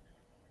it.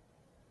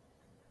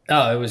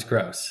 Oh, it was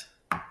gross.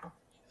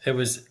 It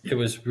was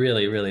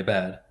really, really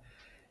bad.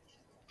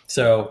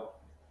 So.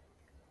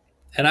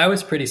 And I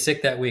was pretty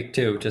sick that week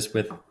too, just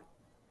with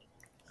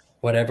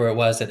whatever it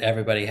was that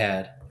everybody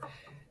had.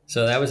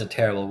 So that was a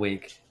terrible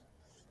week.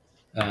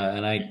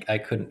 And I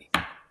couldn't,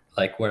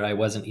 like where I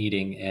wasn't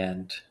eating.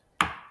 And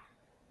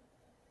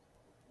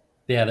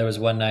yeah, there was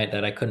one night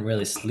that I couldn't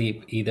really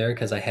sleep either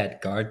because I had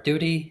guard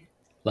duty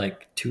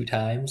like 2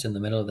 times in the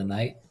middle of the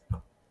night.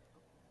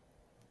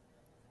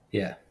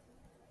 Yeah.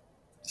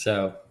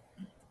 So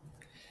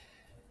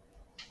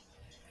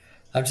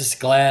I'm just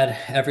glad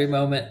every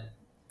moment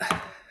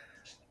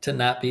to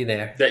not be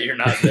there. That you're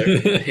not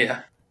there.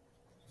 Yeah.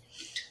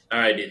 All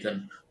right,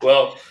 Ethan.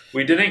 Well,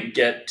 we didn't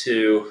get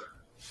to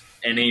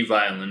any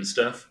violin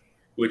stuff,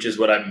 which is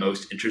what I'm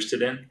most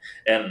interested in.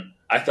 And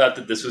I thought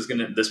that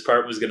this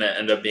part was gonna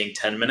end up being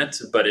 10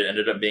 minutes, but it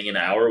ended up being an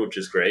hour, which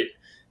is great.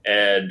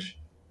 And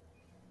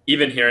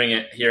even hearing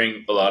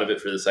a lot of it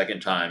for the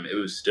second time, it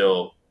was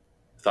still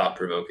thought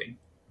provoking.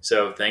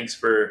 So thanks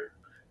for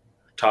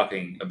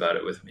talking about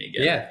it with me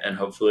again. Yeah. And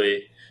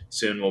hopefully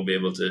soon we'll be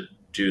able to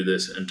do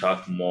this and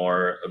talk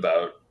more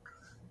about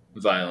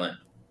violin.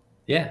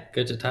 Yeah,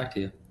 good to talk to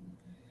you.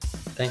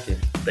 Thank you.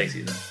 Thanks,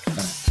 Ethan.